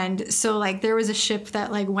 And so like there was a ship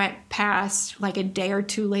that like went past like a day or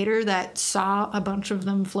two later that saw a bunch of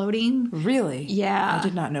them floating. Really? Yeah. I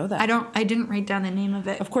did not know that. I didn't write down the name of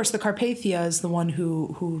it. Of course, the Carpathia is the one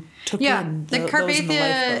who took Yeah, in the those in the Carpathia.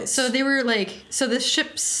 lifeboats. So they were like, so the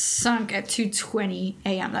ship sunk at 2:20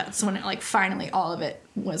 a.m. That's when it like finally all of it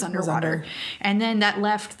was underwater, under. and then that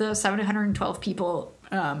left the 712 people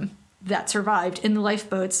that survived in the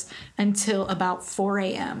lifeboats until about 4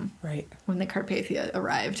 a.m. Right. when the Carpathia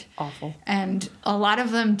arrived. Awful. And a lot of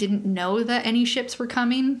them didn't know that any ships were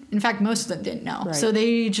coming. In fact, most of them didn't know. Right. So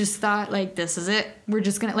they just thought, like, this is it. We're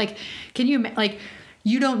just going to, like, can you, like,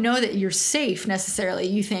 you don't know that you're safe necessarily.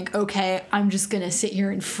 You think, okay, I'm just going to sit here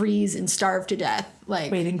and freeze and starve to death.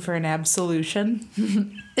 Like, Waiting for an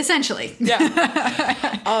absolution. essentially. Yeah.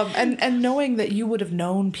 And knowing that you would have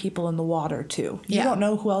known people in the water too. You Yeah. don't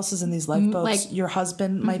know who else is in these lifeboats. like- Your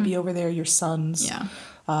husband might be over there, your sons,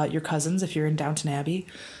 Yeah. your cousins if you're in Downton Abbey.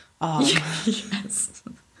 Yes.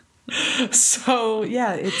 So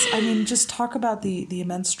yeah, I mean, just talk about the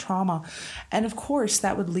immense trauma. And of course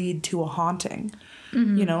that would lead to a haunting.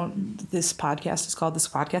 Mm-hmm. You know, this podcast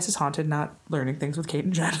is Haunted, not Learning Things with Kate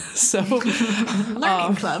and Jen. So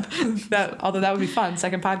Learning club. although that would be fun.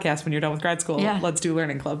 Second podcast when you're done with grad school. Yeah. Let's do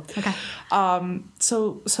Learning Club. Okay.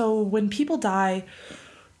 So when people die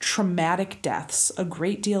traumatic deaths, a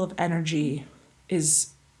great deal of energy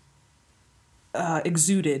is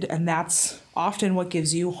exuded, and that's often what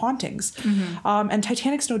gives you hauntings. And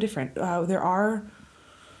Titanic's no different. There are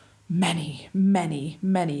many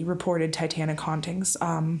reported Titanic hauntings.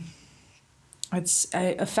 It's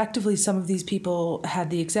effectively some of these people had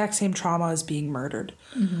the exact same trauma as being murdered,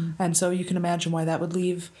 and so you can imagine why that would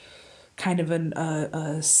leave kind of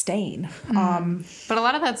a stain. But a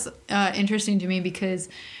lot of that's interesting to me because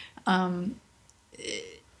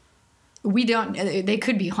we don't. They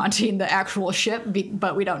could be haunting the actual ship,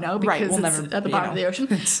 but we don't know because Right, we'll it's never, at the bottom of the ocean.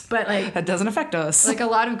 But like That doesn't affect us. like a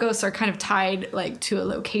lot of ghosts are kind of tied like to a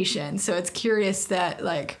location, so it's curious that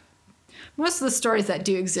like most of the stories that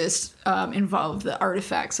do exist involve the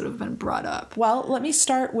artifacts that have been brought up. Well, let me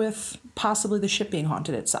start with possibly the ship being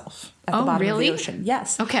haunted itself at the Oh, bottom really? of the ocean.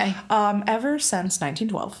 Yes. Okay. Ever since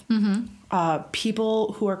 1912,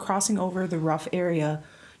 people who are crossing over the rough area,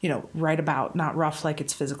 you know, right about, not rough like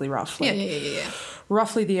it's physically rough, like Yeah.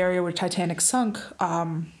 roughly the area where Titanic sunk,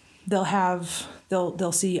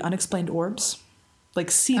 they'll see unexplained orbs. Like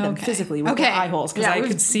see them Okay. physically with Okay. their eye holes, because Yeah, I we've-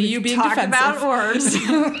 could see you we've being talked defensive. about orbs.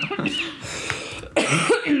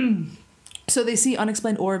 So they see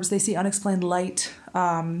unexplained orbs. They see unexplained light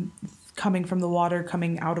coming from the water,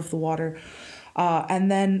 coming out of the water. And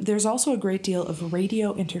then there's also a great deal of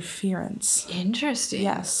radio interference. Interesting.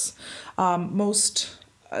 Yes. Most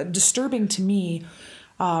disturbing to me,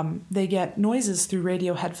 they get noises through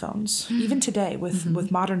radio headphones. Even today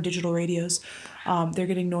with modern digital radios, they're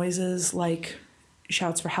getting noises like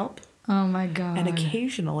shouts for help. Oh my god. And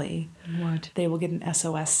occasionally What? they will get an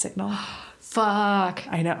SOS signal. Fuck.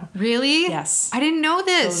 I know. Really? Yes. I didn't know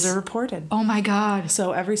this. Those are reported. Oh my god.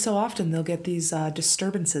 So every so often they'll get these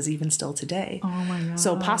disturbances even still today. Oh my god.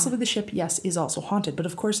 So possibly the ship, yes, is also haunted. But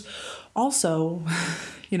of course, also,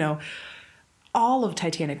 you know, all of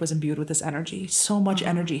Titanic was imbued with this energy. So much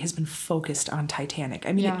energy has been focused on Titanic.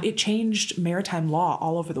 I mean, Yeah. it changed maritime law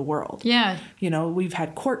all over the world. Yeah. You know, we've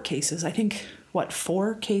had court cases. I think,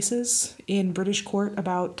 4 cases in British court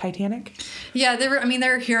about Titanic? Yeah, there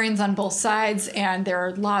are hearings on both sides, and there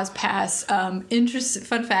are laws passed. Fun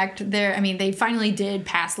fact, they finally did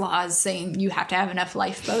pass laws saying you have to have enough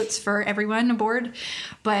lifeboats for everyone aboard,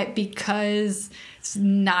 but because it's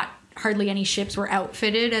not hardly any ships were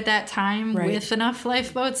outfitted at that time Right. with enough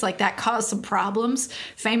lifeboats, like that caused some problems.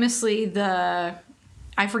 Famously,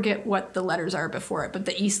 I forget what the letters are before it, but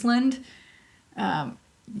the Eastland,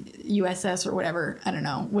 USS or whatever, I don't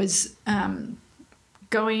know, was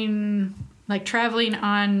traveling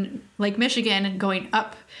on Lake Michigan and going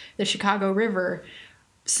up the Chicago River.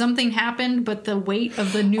 Something happened, but the weight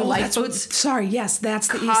of the new lifeboats Yes, that's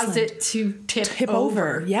the caused Eastland. it to tip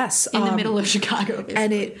over. Yes, in the middle of Chicago.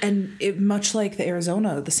 And it much like the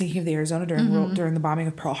sinking of the Arizona during the bombing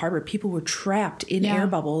of Pearl Harbor, people were trapped in Yeah. air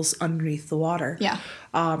bubbles underneath the water. Yeah.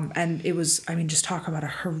 And it was, just talk about a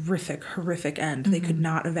horrific end. They could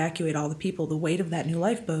not evacuate all the people. The weight of that new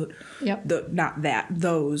lifeboat. Yep.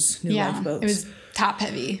 Those new lifeboats. It was top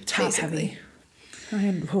heavy. top heavy.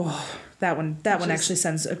 And that one actually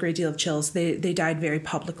sends a great deal of chills. They died very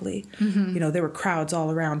publicly. You know, there were crowds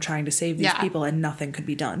all around trying to save these people, and nothing could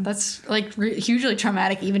be done. That's hugely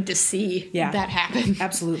traumatic even to see that happen.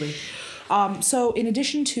 Absolutely. So in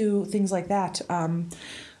addition to things like that,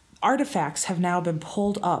 artifacts have now been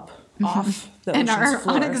pulled up off the And ocean's are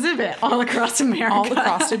floor. on exhibit all across America. All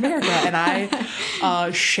across America. And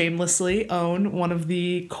I shamelessly own one of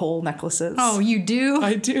the coal necklaces. Oh, you do?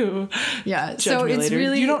 I do. Yeah. Judge So me it's later.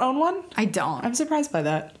 really. You don't own one? I don't. I'm surprised by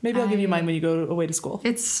that. Maybe I'll give you mine when you go away to school. I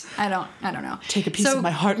don't know. Take a piece of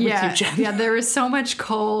my heart with you, Jen. Yeah, there is so much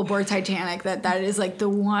coal aboard Titanic that is like the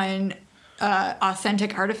one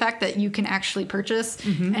authentic artifact that you can actually purchase,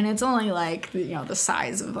 and it's only like the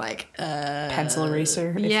size of like Pencil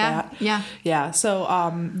eraser. If yeah, that. yeah. Yeah. So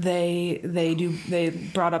they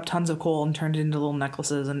brought up tons of coal and turned it into little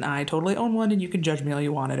necklaces, and I totally own one, and you can judge me all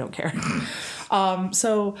you want. I don't care.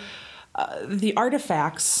 The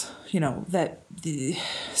artifacts, that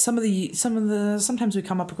sometimes we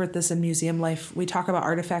come up with this in museum life. We talk about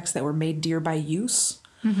artifacts that were made dear by use.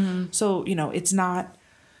 Mm-hmm. So, it's not,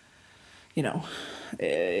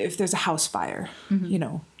 if there's a house fire,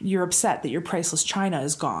 you're upset that your priceless china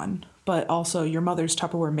is gone, but also your mother's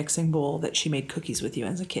Tupperware mixing bowl that she made cookies with you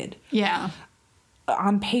as a kid. Yeah.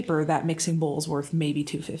 On paper, that mixing bowl is worth maybe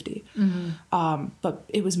 $250, but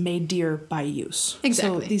it was made dear by use.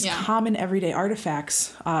 Exactly. So these common everyday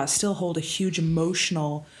artifacts still hold a huge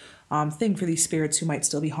emotional thing for these spirits who might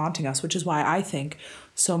still be haunting us, which is why I think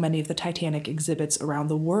so many of the Titanic exhibits around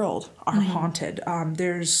the world are haunted.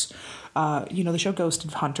 There's, the show Ghost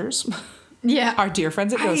Hunters. Yeah. Our dear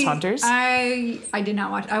friends at Ghost Hunters. I did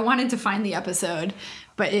not watch. I wanted to find the episode,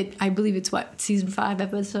 but I believe it's season 5,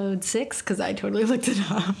 episode 6, because I totally looked it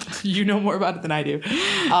up. You know more about it than I do.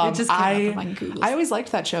 It just came up on my Google. I always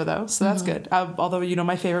liked that show though, so that's good. Although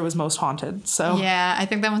my favorite was Most Haunted. So yeah, I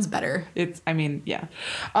think that one's better.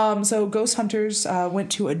 So Ghost Hunters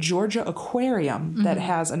went to a Georgia aquarium that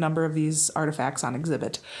has a number of these artifacts on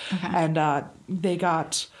exhibit, and they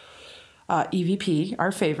got. EVP,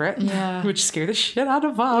 our favorite, which scared the shit out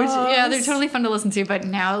of us. They're totally fun to listen to, but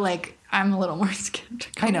now I'm a little more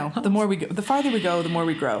skeptical. I know. The farther we go, the more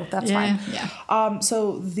we grow. That's fine. Yeah.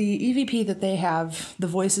 So the EVP that they have, the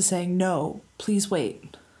voice is saying, "No, please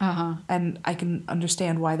wait." And I can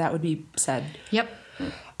understand why that would be said. Yep.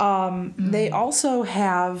 They also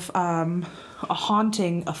have a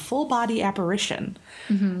haunting, a full body apparition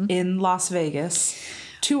in Las Vegas.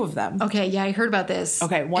 2 of them. Okay, yeah, I heard about this.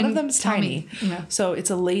 Okay, one of them's tell tiny. me. Yeah. So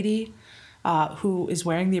it's a lady who is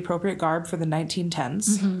wearing the appropriate garb for the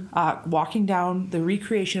 1910s, walking down the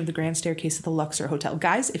recreation of the grand staircase at the Luxor Hotel.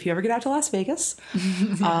 Guys, if you ever get out to Las Vegas,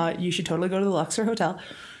 you should totally go to the Luxor Hotel.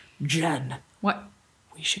 Jen. What?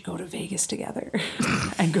 We should go to Vegas together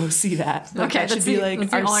and go see that. Okay, that should be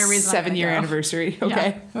that's the our only reason I'm gonna 7-year go. anniversary. Yeah,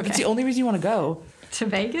 Okay? okay. It's the only reason you want to go. To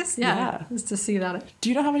Vegas? Yeah. Just to see that. Do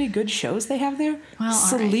you know how many good shows they have there? Well, all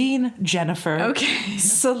Celine, Jennifer. Okay.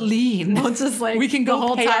 Celine. We'll just we can the go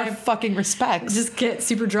whole pay our time fucking respects. just get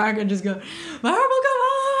super drunk and just go, Marble, come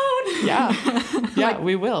on! Yeah,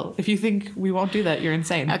 we will. If you think we won't do that, you're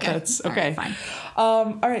insane. Okay. That's All okay. right, fine.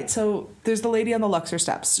 All right, so there's the lady on the Luxor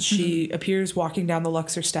steps. She appears walking down the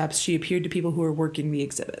Luxor steps. She appeared to people who were working the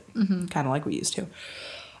exhibit, kind of like we used to.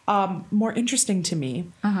 More interesting to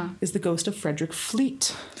me is the ghost of Frederick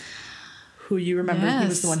Fleet, who you remember he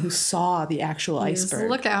was the one who saw the actual iceberg.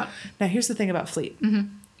 Look out. Now, here's the thing about Fleet.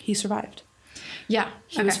 He survived. Yeah.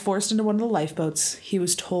 He was forced into one of the lifeboats. He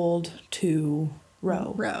was told to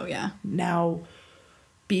row. Yeah. Now,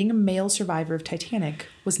 being a male survivor of Titanic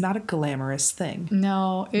was not a glamorous thing.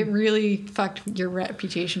 No, it really fucked your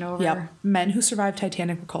reputation over. Yep. Men who survived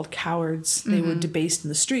Titanic were called cowards. They were debased in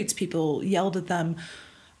the streets. People yelled at them.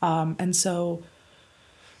 And so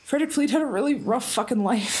Frederick Fleet had a really rough fucking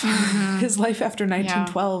life. His life after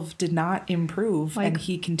 1912 did not improve, and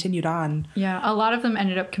he continued on. Yeah, a lot of them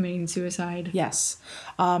ended up committing suicide. Yes.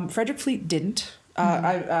 Frederick Fleet didn't.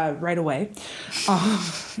 Right away.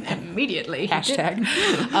 Immediately. Hashtag.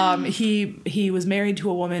 He was married to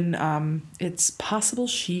a woman. It's possible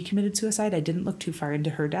she committed suicide. I didn't look too far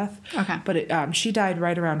into her death. Okay. But she died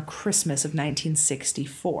right around Christmas of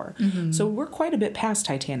 1964. So we're quite a bit past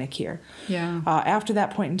Titanic here. Yeah. After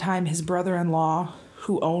that point in time, his brother-in-law,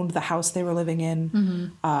 who owned the house they were living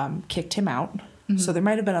in, kicked him out. So there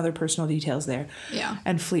might have been other personal details there. Yeah.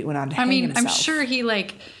 And Fleet went on to hang himself. I'm sure he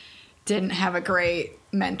didn't have a great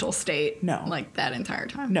mental state. No. That entire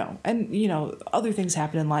time. No. And, other things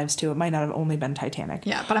happen in lives too. It might not have only been Titanic.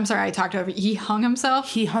 Yeah, but I'm sorry, I talked over. He hung himself?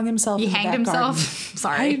 He hung himself. He in the hanged back himself? garden.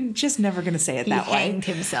 Sorry. I'm just never going to say it that way. He hanged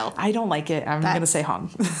himself. I don't like it. I'm going to say hung.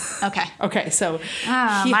 Okay. Okay, so.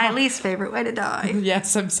 My least favorite way to die.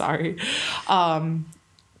 Yes, I'm sorry.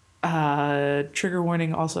 Trigger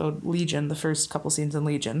warning, also Legion, the first couple scenes in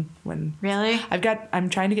Legion. Really? I'm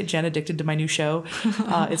trying to get Jen addicted to my new show.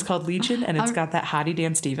 It's called Legion, and it's got that hottie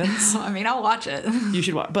Dan Stevens. I mean, I'll watch it. You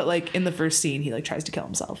should watch. But like in the first scene, he like tries to kill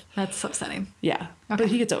himself. That's upsetting. Yeah, but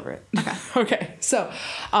he gets over it. Okay. Okay, so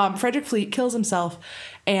Frederick Fleet kills himself,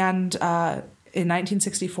 and in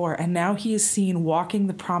 1964, and now he is seen walking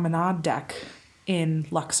the promenade deck in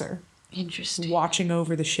Luxor, Interesting. watching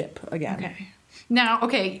over the ship again. Okay. Now,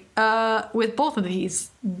 okay, with both of these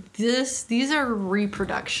are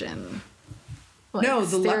reproduction. Like, No,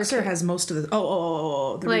 the Luxor staircase. has most of the. The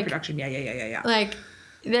Like- reproduction. Yeah. Like,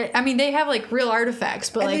 they have like real artifacts,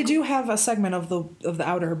 but And like they do have a segment of the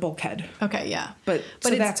outer bulkhead. Okay, yeah. But so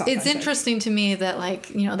it's, that's it's authentic. interesting to me that like,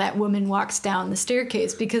 that woman walks down the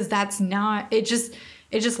staircase because that's not it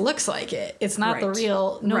just looks like it. It's not the Right.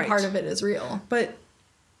 real Right. part of it is real. But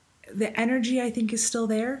the energy, I think, is still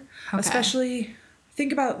there. Okay. Especially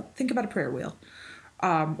think about a prayer wheel,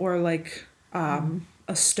 or like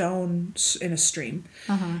a stone in a stream.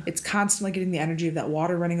 It's constantly getting the energy of that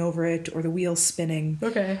water running over it or the wheel spinning.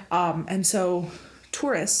 Okay. And so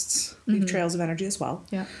tourists leave trails of energy as well.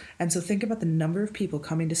 Yeah. And so think about the number of people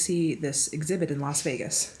coming to see this exhibit in Las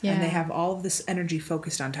Vegas. Yeah. And they have all of this energy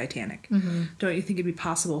focused on Titanic. Don't you think it'd be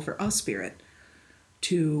possible for a spirit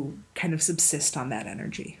to kind of subsist on that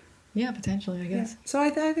energy? Yeah, potentially, I guess. So I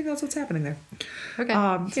think that's what's happening there. Okay.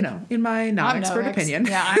 In my I'm no non-expert opinion.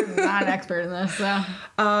 Yeah, I'm not an expert in this, so.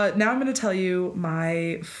 Now I'm going to tell you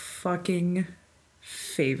my fucking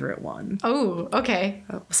favorite one. Oh, okay.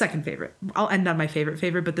 Second favorite. I'll end on my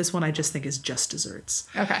favorite, but this one I just think is just desserts.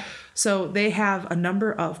 Okay. So they have a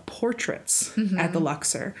number of portraits at the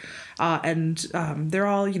Luxor, and they're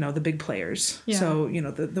all, the big players. Yeah. So,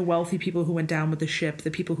 the wealthy people who went down with the ship,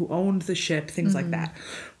 the people who owned the ship, things like that.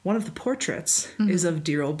 One of the portraits is of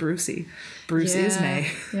dear old Brucey, Bruce Yeah. Ismay,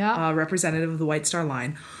 Yeah. representative of the White Star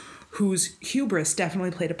Line, whose hubris definitely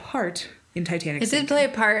played a part in Titanic. It did play a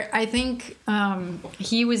part. I think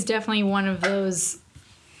he was definitely one of those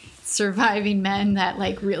surviving men that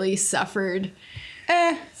like really suffered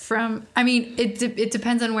from. I mean, it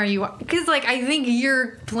depends on where you are, because like I think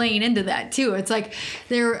you're playing into that too. It's like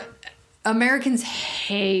Americans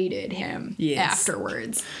hated him Yes.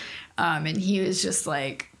 afterwards, and he was just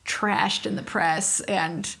like trashed in the press,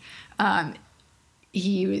 and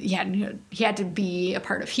he had to be a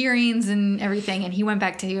part of hearings and everything, and he went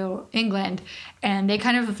back to England, and they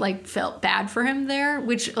kind of like felt bad for him there,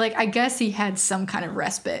 which like I guess he had some kind of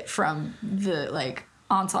respite from the like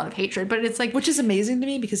onslaught of hatred, but it's like Which is amazing to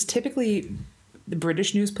me because typically the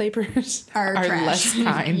British newspapers are trash. less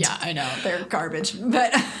kind. Yeah, I know they're garbage,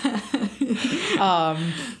 but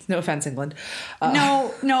No offense, England.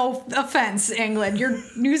 no offense, England. Your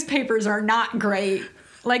newspapers are not great.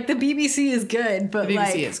 Like the BBC is good, but The BBC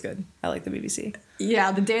like is good. I like the BBC.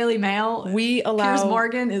 yeah, the Daily Mail. We allow Piers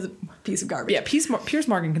Morgan is a piece of garbage. Yeah, Piers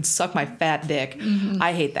Morgan can suck my fat dick.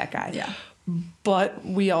 I hate that guy. Yeah. But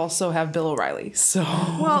we also have Bill O'Reilly. So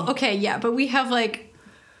Well, okay, yeah, but we have like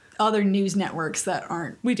other news networks that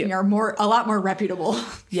aren't. We do. Are a lot more reputable.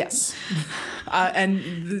 yes.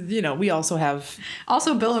 And we also have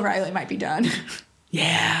Also, Bill O'Reilly might be done.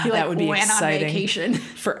 yeah, He like that would be went exciting. on vacation.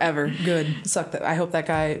 Forever. Good. Suck that. I hope that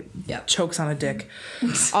guy Yep. chokes on a dick.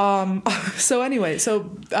 So anyway,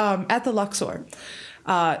 at the Luxor,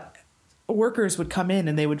 workers would come in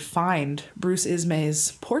and they would find Bruce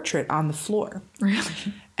Ismay's portrait on the floor. Really?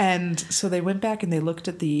 And so they went back and they looked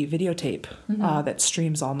at the videotape that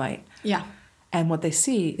streams all night. Yeah. And what they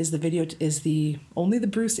see is only the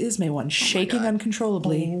Bruce Ismay one shaking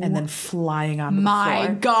uncontrollably and then flying onto the My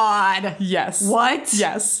floor. God. Yes. What?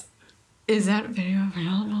 Yes. Is that video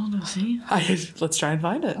available to see? Let's try and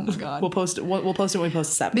find it. Oh God. We'll post it. We'll post it when we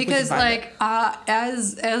post this episode. Because like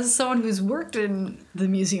as someone who's worked in the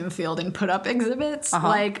museum field and put up exhibits,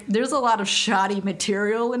 like there's a lot of shoddy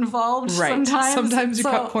material involved. Right. Sometimes you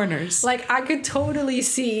cut corners. Like I could totally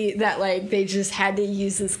see that like they just had to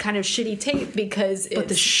use this kind of shitty tape because But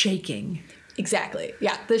the it's shaking. exactly.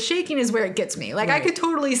 Yeah, the shaking is where it gets me. Like I Right. could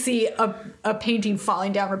totally see a painting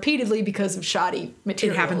falling down repeatedly because of shoddy It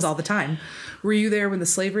materials. happens all the time. Were you there when the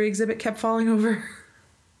slavery exhibit kept falling over?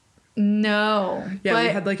 No. Yeah, we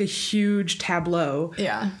but, had like a huge tableau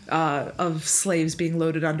yeah. of slaves being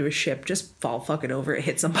loaded onto a ship, just fall fucking over. It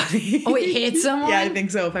hit somebody. Oh, it hit someone? Yeah, I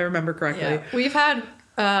think so, if I remember correctly. Yeah, we've had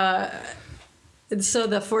so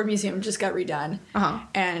the Ford Museum just got redone, Uh-huh.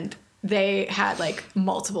 and they had like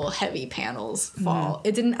multiple heavy panels fall.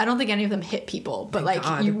 It didn't. I don't think any of them hit people, but like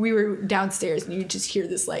we were downstairs and you just hear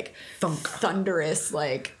this like thunderous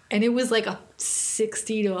like, and it was like a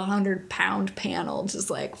 60 to 100 pound panel just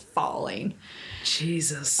like falling.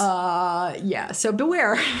 Jesus. Yeah. So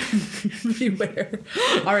beware. Beware.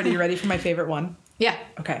 Alrighty, you ready for my favorite one? Yeah.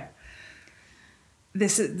 Okay.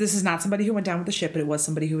 This is not somebody who went down with the ship, but it was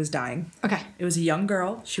somebody who was dying. Okay. It was a young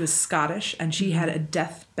girl. She was Scottish, and she had a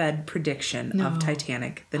deathbed prediction of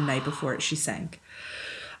Titanic the night before she sank.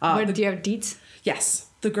 Do you have deets? Yes.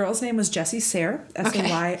 The girl's name was Jessie Sayre,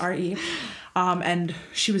 Sayre. And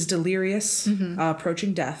she was delirious,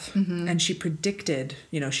 approaching death. And she predicted,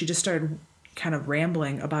 she just started kind of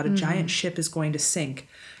rambling about a giant ship is going to sink,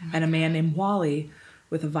 and a man named Wally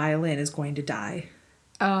with a violin is going to die.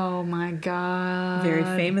 Oh my God. Very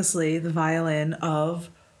famously, the violin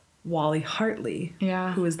of Wally Hartley,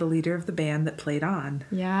 who is the leader of the band that played on.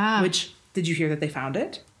 Yeah. Which, did you hear that they found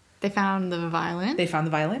it? They found the violin? They found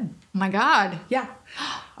the violin. Oh my God. Yeah.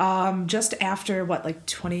 Just after,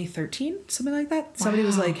 2013? Something like that? Wow. Somebody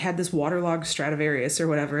was had this waterlogged Stradivarius or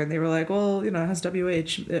whatever, and they were like, well, it has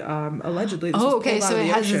WH, allegedly. This was pulled out so of the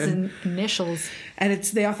it has ocean. its initials. And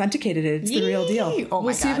they authenticated it. It's the real deal. Oh my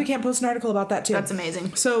We'll see if we can't post an article about that too. That's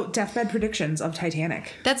amazing. So, deathbed predictions of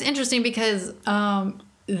Titanic. That's interesting because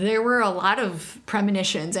there were a lot of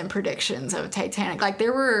premonitions and predictions of Titanic. Like,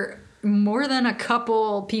 there were more than a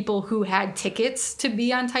couple people who had tickets to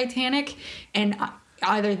be on Titanic, and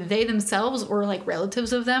either they themselves or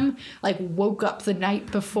relatives of them woke up the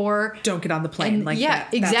night before. Don't get on the plane.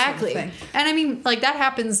 That, exactly. Sort of and I mean, that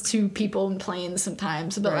happens to people in planes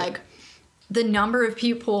sometimes, but the number of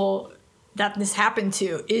people that this happened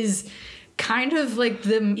to is kind of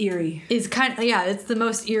the eerie. Is kind of, it's the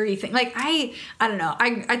most eerie thing. I don't know.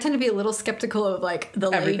 I tend to be a little skeptical of the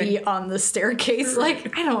lady on the staircase. I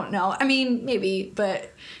don't know. I mean, maybe,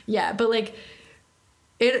 but yeah, but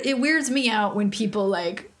it weirds me out when people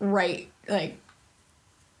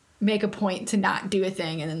make a point to not do a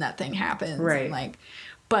thing and then that thing happens. Right. And,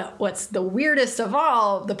 but what's the weirdest of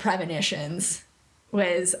all the premonitions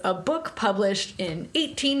was a book published in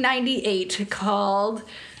 1898 called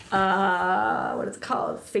what is it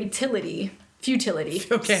called? Futility.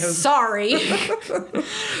 Okay. Sorry.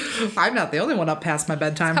 I'm not the only one up past my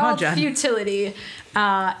bedtime, huh, Jen? Futility.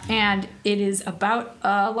 And it is about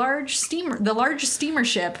the largest steamer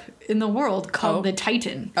ship in the world called the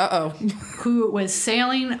Titan. Who was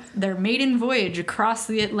sailing their maiden voyage across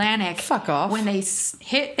the Atlantic. Fuck off. When they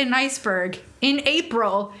hit an iceberg in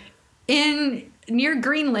April near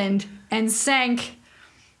Greenland and sank,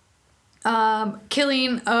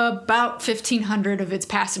 killing about 1,500 of its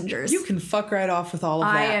passengers. You can fuck right off with all of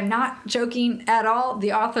that. I am not joking at all.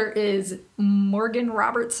 The author is Morgan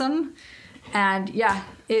Robertson. And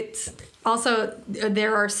it's also,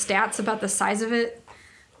 there are stats about the size of it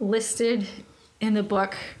listed in the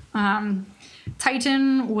book.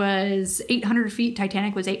 Titan was 800 feet.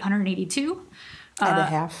 Titanic was 882. And a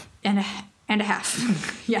half. And a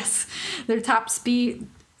half. Yes. Their top speed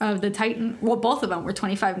of the Titan, well, both of them were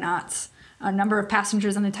 25 knots. Number of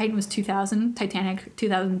passengers on the Titan was 2,000. Titanic,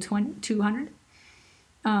 2,200.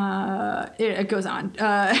 It goes on.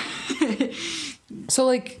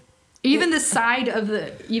 So, even the side of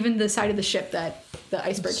the ship that the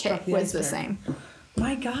iceberg hit was the same.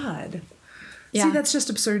 My God. Yeah. See, that's just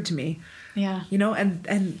absurd to me. Yeah.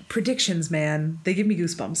 And predictions, man, they give me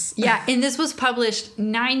goosebumps. Yeah, and this was published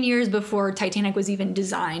 9 years before Titanic was even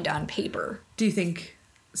designed on paper. Do you think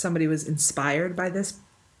somebody was inspired by this?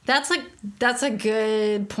 That's a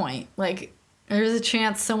good point. There's a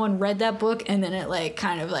chance someone read that book and then it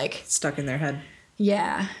kind of stuck in their head.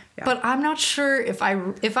 Yeah. But I'm not sure if I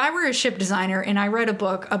were a ship designer and I read a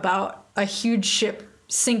book about a huge ship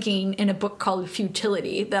sinking in a book called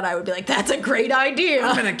Futility, that I would be like, that's a great idea.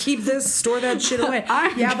 I'm going to keep this, store that shit away.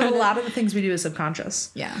 But a lot of the things we do is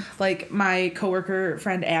subconscious. Yeah. My coworker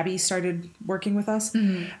friend Abby started working with us,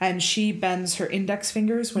 and she bends her index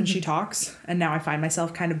fingers when she talks. And now I find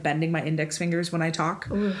myself kind of bending my index fingers when I talk.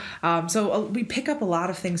 So we pick up a lot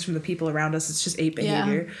of things from the people around us. It's just ape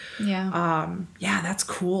behavior. Yeah. That's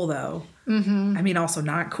cool though. Mm-hmm. I mean, also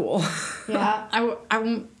not cool. Yeah,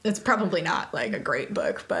 I it's probably not a great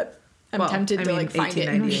book, but I'm tempted to find it.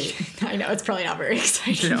 I know it's probably not very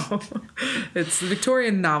exciting. No, it's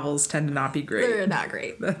Victorian novels tend to not be great. They're not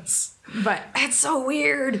great. But it's so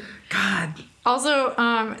weird. God.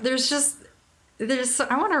 Also, there's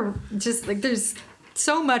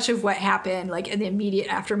so much of what happened in the immediate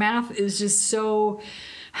aftermath is just so.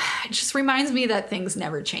 It just reminds me that things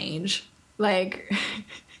never change.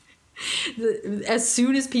 As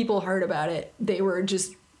soon as people heard about it, they were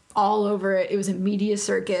just all over it. It was a media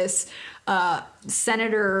circus.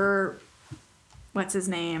 Senator, what's his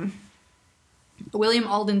name? William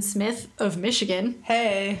Alden Smith of Michigan.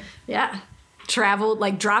 Hey. Yeah. Traveled,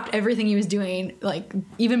 like, dropped everything he was doing, like,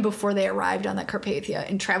 even before they arrived on the Carpathia,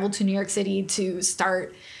 and traveled to New York City to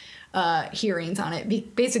start hearings on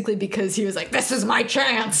it, basically because he was like, this is my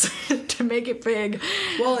chance to make it big.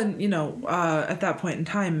 Well, and, you know, at that point in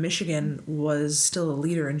time, Michigan was still a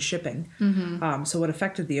leader in shipping. So what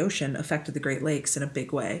affected the ocean affected the Great Lakes in a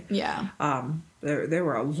big way. Yeah. There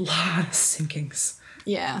were a lot of sinkings.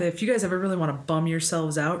 Yeah. If you guys ever really want to bum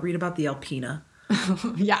yourselves out, read about the Alpina.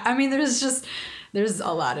 Yeah, I mean, there's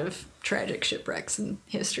a lot of tragic shipwrecks in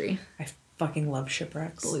history. I fucking love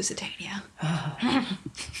shipwrecks. The Lusitania.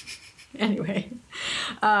 Anyway,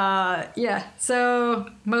 yeah, so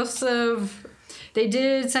they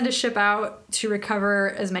did send a ship out to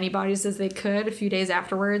recover as many bodies as they could. A few days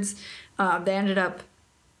afterwards, they ended up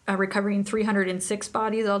recovering 306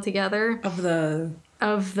 bodies altogether. Of the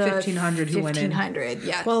 1,500 who went in. 1,500,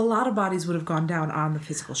 yeah. Well, a lot of bodies would have gone down on the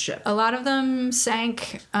physical ship. A lot of them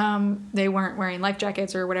sank. They weren't wearing life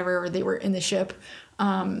jackets or whatever, or they were in the ship.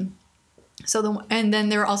 And then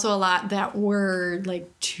there were also a lot that were, like,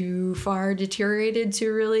 too far deteriorated to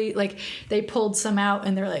really, like, they pulled some out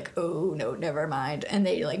and they're like, oh no, never mind, and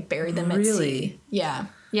they, like, buried them at sea. Yeah.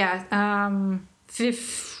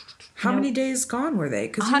 How many days gone were they?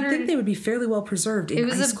 Because you'd think they would be fairly well preserved in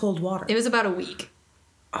ice cold water. It was about a week.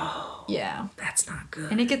 Oh, yeah, that's not good.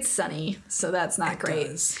 And it gets sunny, so that's not great.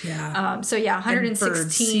 Does, yeah. So yeah, 116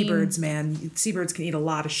 seabirds, man. Seabirds can eat a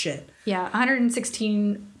lot of shit. Yeah,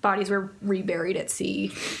 116 bodies were reburied at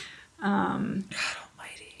sea. God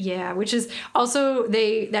almighty. Yeah, which is also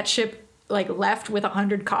that ship, like, left with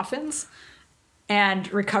 100 coffins and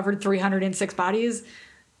recovered 306 bodies.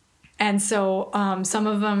 And so some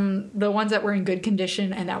of them, the ones that were in good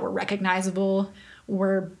condition and that were recognizable,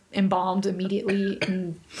 were embalmed immediately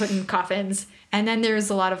and put in coffins. And then there's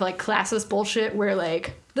a lot of, like, classist bullshit where,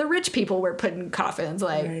 like, the rich people were put in coffins,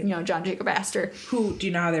 like, right. You know, John Jacob Astor. Who, do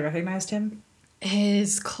you know how they recognized him?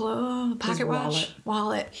 His pocket watch?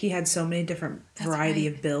 Wallet. He had so many different variety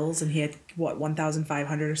of bills, and he had,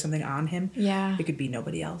 1,500 or something on him? Yeah. It could be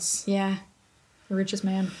nobody else. Yeah. The richest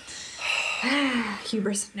man.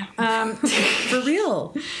 Hubris. No. For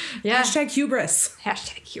real. Yeah. #hubris.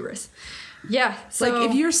 #hubris. Yeah. So, like,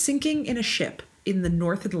 if you're sinking in a ship in the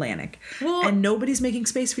North Atlantic and nobody's making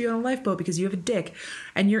space for you on a lifeboat because you have a dick,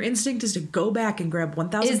 and your instinct is to go back and grab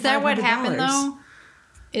 $1,500. Is that what happened, though?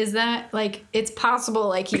 Is that, like, it's possible,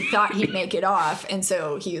 like, he thought he'd make it off, and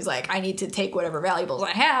so he was like, I need to take whatever valuables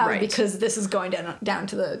I have because this is going down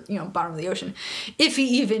to the, you know, bottom of the ocean. If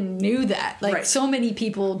he even knew that. Like, so many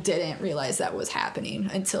people didn't realize that was happening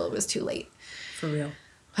until it was too late. For real.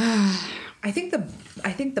 I think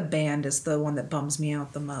the band is the one that bums me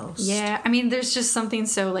out the most. Yeah, I mean, there's just something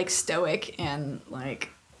so, like, stoic and,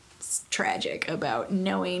 like, tragic about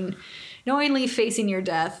knowingly facing your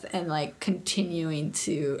death and, like, continuing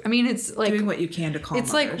to, I mean, it's like doing what you can to calm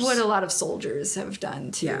it's others. like what a lot of soldiers have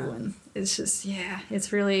done too. Yeah. And it's just,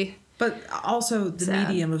 it's really, but also the sad.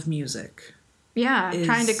 medium of music.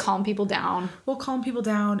 Trying to calm people down. Well, calm people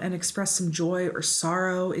down and express some joy or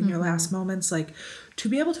sorrow in your last moments. Like, to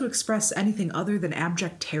be able to express anything other than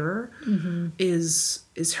abject terror is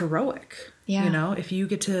heroic. Yeah. You know, if you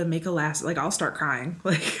get to make a last, like, I'll start crying.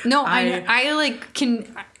 Like, no, I like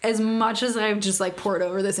can, as much as I've just, like, poured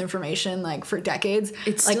over this information, like, for decades,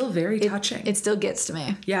 it's like, still very touching. It still gets to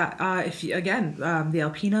me. Yeah. If you, again, the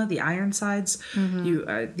Alpina, the Ironsides,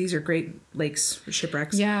 these are Great Lakes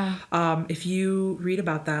shipwrecks. Yeah. If you read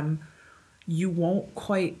about them, you won't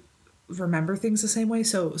quite remember things the same way.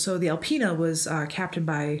 So the Alpina was captained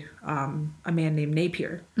by a man named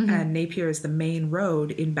Napier, and Napier is the main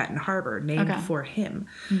road in Benton Harbor, named for him.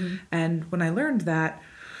 And when I learned that,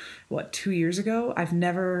 2 years ago, I've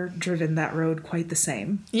never driven that road quite the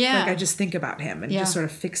same. Yeah. Like, I just think about him and just sort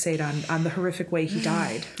of fixate on the horrific way he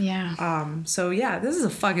died. Yeah. So yeah, this is a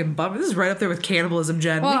fucking bummer. This is right up there with cannibalism,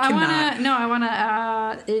 Jen. Well, we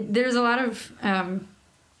cannot. There's a lot of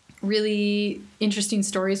really interesting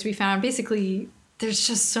stories to be found. Basically, there's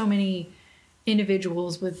just so many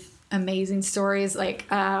individuals with amazing stories. Like,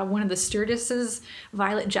 one of the stewardesses,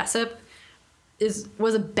 Violet Jessup,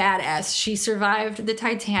 was a badass. She survived the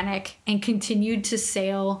Titanic and continued to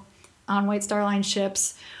sail on White Star Line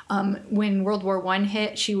ships. When World War I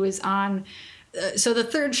hit, she was on so the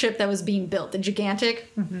third ship that was being built, the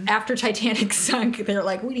Gigantic, after Titanic sunk, they're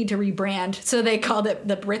like, we need to rebrand. So they called it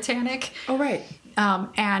the Britannic. Oh, right.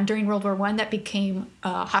 And during World War I, that became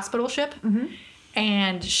a hospital ship.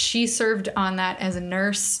 And she served on that as a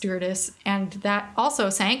nurse stewardess, and that also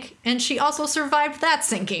sank, and she also survived that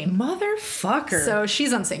sinking. Motherfucker. So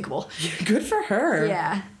she's unsinkable. Good for her.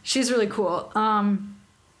 Yeah, she's really cool.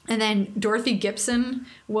 And then Dorothy Gibson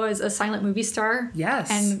was a silent movie star. Yes.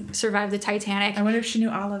 And survived the Titanic. I wonder if she knew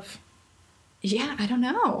Olive. Yeah, I don't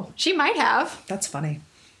know. She might have. That's funny.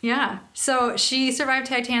 Yeah. So she survived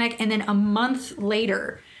Titanic, and then a month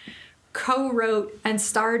later co-wrote and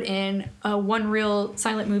starred in a one-reel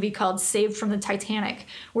silent movie called Saved from the Titanic,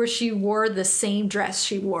 where she wore the same dress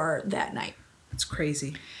she wore that night. That's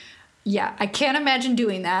crazy. Yeah, I can't imagine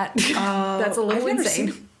doing that. That's a little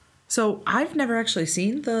insane. So I've never actually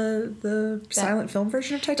seen the silent film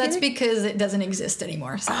version of Titanic. That's because it doesn't exist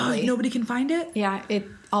anymore, sadly. Nobody can find it? Yeah,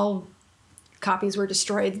 all copies were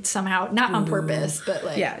destroyed somehow. Not on purpose, but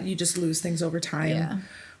like... Yeah, you just lose things over time. Yeah.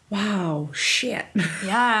 Wow, shit.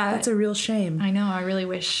 Yeah. That's a real shame. I know, I really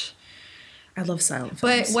wish... I love silent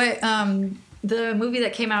But films. what, the movie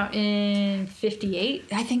that came out in 1958,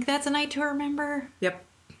 I think that's A Night to Remember. Yep.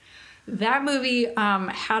 That movie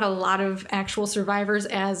had a lot of actual survivors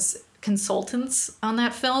as consultants on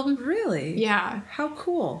that film. Really? Yeah. How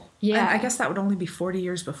cool. Yeah. And I guess that would only be 40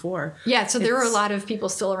 years before. Yeah, so there were a lot of people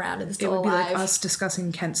still around and still It would alive. be like us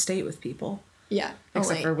discussing Kent State with people. Yeah.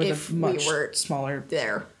 Except only for with if a much we were smaller...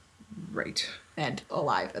 there Right. and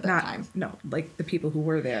alive at that time. No, like the people who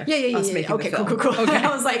were there. Yeah. Us making Okay, the film. cool. Okay. I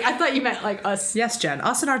was like, I thought you meant like us. Yes, Jen.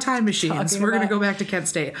 Us and our time machines. Talking We're going to about- go back to Kent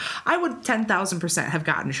State. I would 10,000% have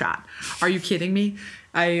gotten shot. Are you kidding me?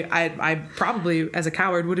 I probably, as a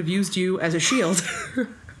coward, would have used you as a shield.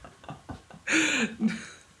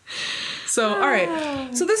 So, all right.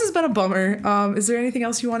 So this has been a bummer. Is there anything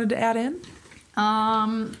else you wanted to add in?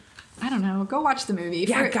 I don't know. Go watch the movie.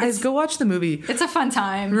 Yeah, guys, go watch the movie. It's a fun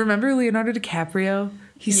time. Remember Leonardo DiCaprio?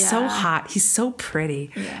 He's so Yeah. hot. He's so pretty.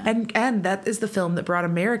 Yeah. And that is the film that brought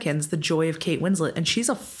Americans the joy of Kate Winslet. And she's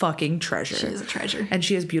a fucking treasure. She is a treasure. And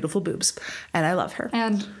she has beautiful boobs. And I love her.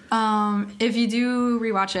 And if you do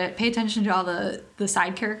rewatch it, pay attention to all the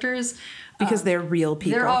side characters. Because they're real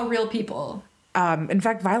people. They're all real people. In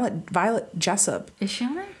fact, Violet Jessup. Is she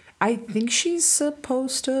on it? I think she's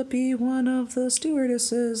supposed to be one of the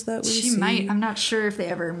stewardesses that we see. She might. I'm not sure if they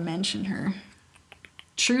ever mention her.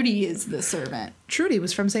 Trudy is the servant. Trudy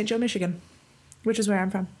was from St. Joe, Michigan, which is where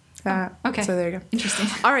I'm from. Okay. So there you go. Interesting.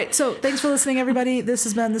 All right. So thanks for listening, everybody. This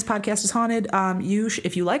has been This Podcast is Haunted.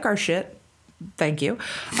 If you like our shit, thank you.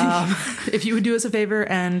 If you would do us a favor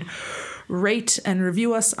and rate and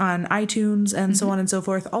review us on iTunes and so on and so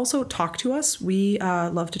forth. Also, talk to us. We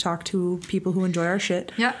love to talk to people who enjoy our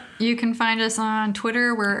shit. Yep. You can find us on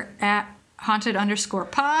Twitter. We're at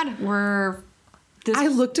haunted_pod. We're I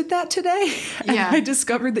looked at that today and Yeah. I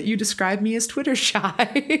discovered that you described me as Twitter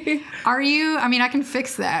shy. Are you? I mean, I can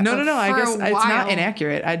fix that. No. but I for guess a it's not while-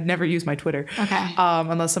 inaccurate. I'd never use my Twitter. Okay.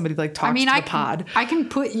 Unless somebody like talks I mean, to I the pod. I can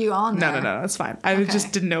put you on there. No, it's fine. I Okay.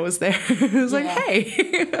 just didn't know it was there. It was like, Yeah. hey.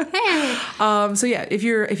 Hey. So yeah, if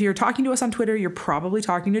you're talking to us on Twitter, you're probably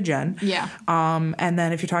talking to Jen. Yeah. And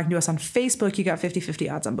then if you're talking to us on Facebook, you got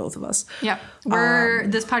 50-50 odds on both of us. Yep.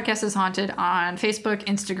 This podcast is haunted on Facebook,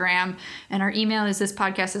 Instagram, and our email is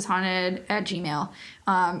thispodcastishaunted@gmail.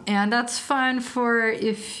 And that's fun for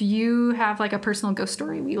if you have like a personal ghost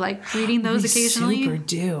story. We like reading those We occasionally. super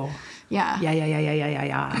do. Yeah.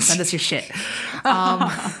 Yeah. Send us your shit. All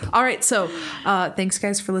right. So thanks,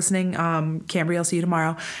 guys, for listening. Cambry, I'll see you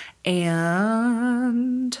tomorrow.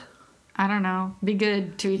 And I don't know. Be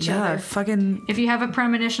good to each yeah, other. fucking If you have a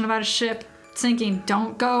premonition about a ship sinking,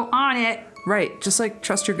 don't go on it. right. Just like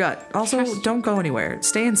trust your gut. Also, don't go anywhere.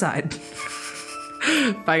 Stay inside.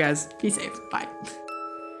 Bye, guys. Be safe. Bye.